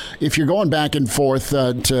folks, if you're going back and forth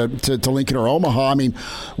to Lincoln or Omaha, I mean,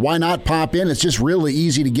 why not pop in? It's just really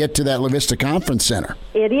easy to get to that La Vista Conference Center.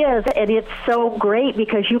 It is, and it's so great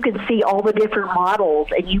because you can see all the different models,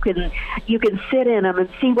 and you can sit in them and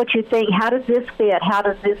see what you think. How does this fit? How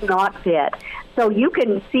does this not fit? So you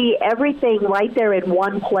can see everything right there in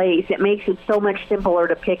one place. It makes it so much simpler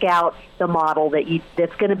to pick out the model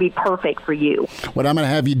that's going to be perfect for you. What I'm going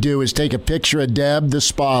to have you do is take a picture of Deb, the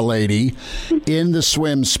spa lady, in the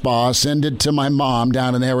swim spa, send it to my mom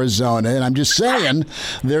down in Arizona, and I'm just saying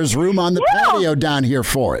there's room on the patio down here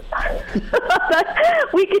for it.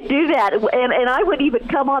 We could do that, and I would even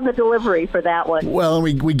come on the delivery for that one. Well,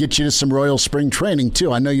 we get you to some Royal Spring Training,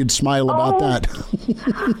 too. I know you'd smile about that.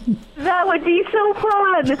 That would be so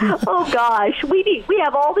fun. Oh, gosh. We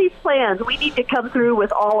have all these plans. We need to come through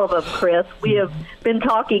with all of them, Chris. We have been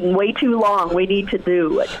talking way too long. We need to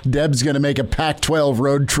do it. Deb's going to make a Pac-12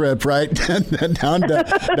 road trip, right, down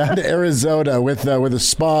to Arizona with a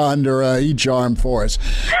spa under each arm for us.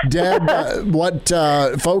 Deb, what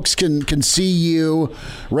folks can see you,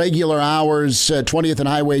 regular hours, 20th and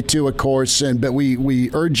Highway 2, of course, but we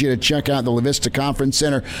urge you to check out the La Vista Conference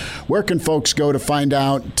Center. Where can folks go to find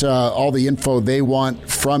out all the info they want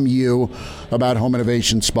from you about Home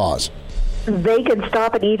Innovation Spas? They can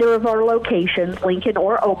stop at either of our locations, Lincoln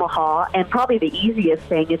or Omaha, and probably the easiest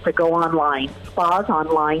thing is to go online,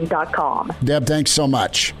 spasonline.com. Deb, thanks so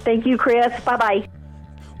much. Thank you, Chris. Bye-bye.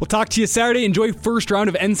 We'll talk to you Saturday. Enjoy first round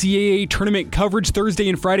of NCAA tournament coverage Thursday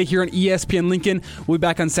and Friday here on ESPN Lincoln. We'll be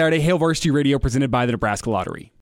back on Saturday. Hail Varsity Radio presented by the Nebraska Lottery.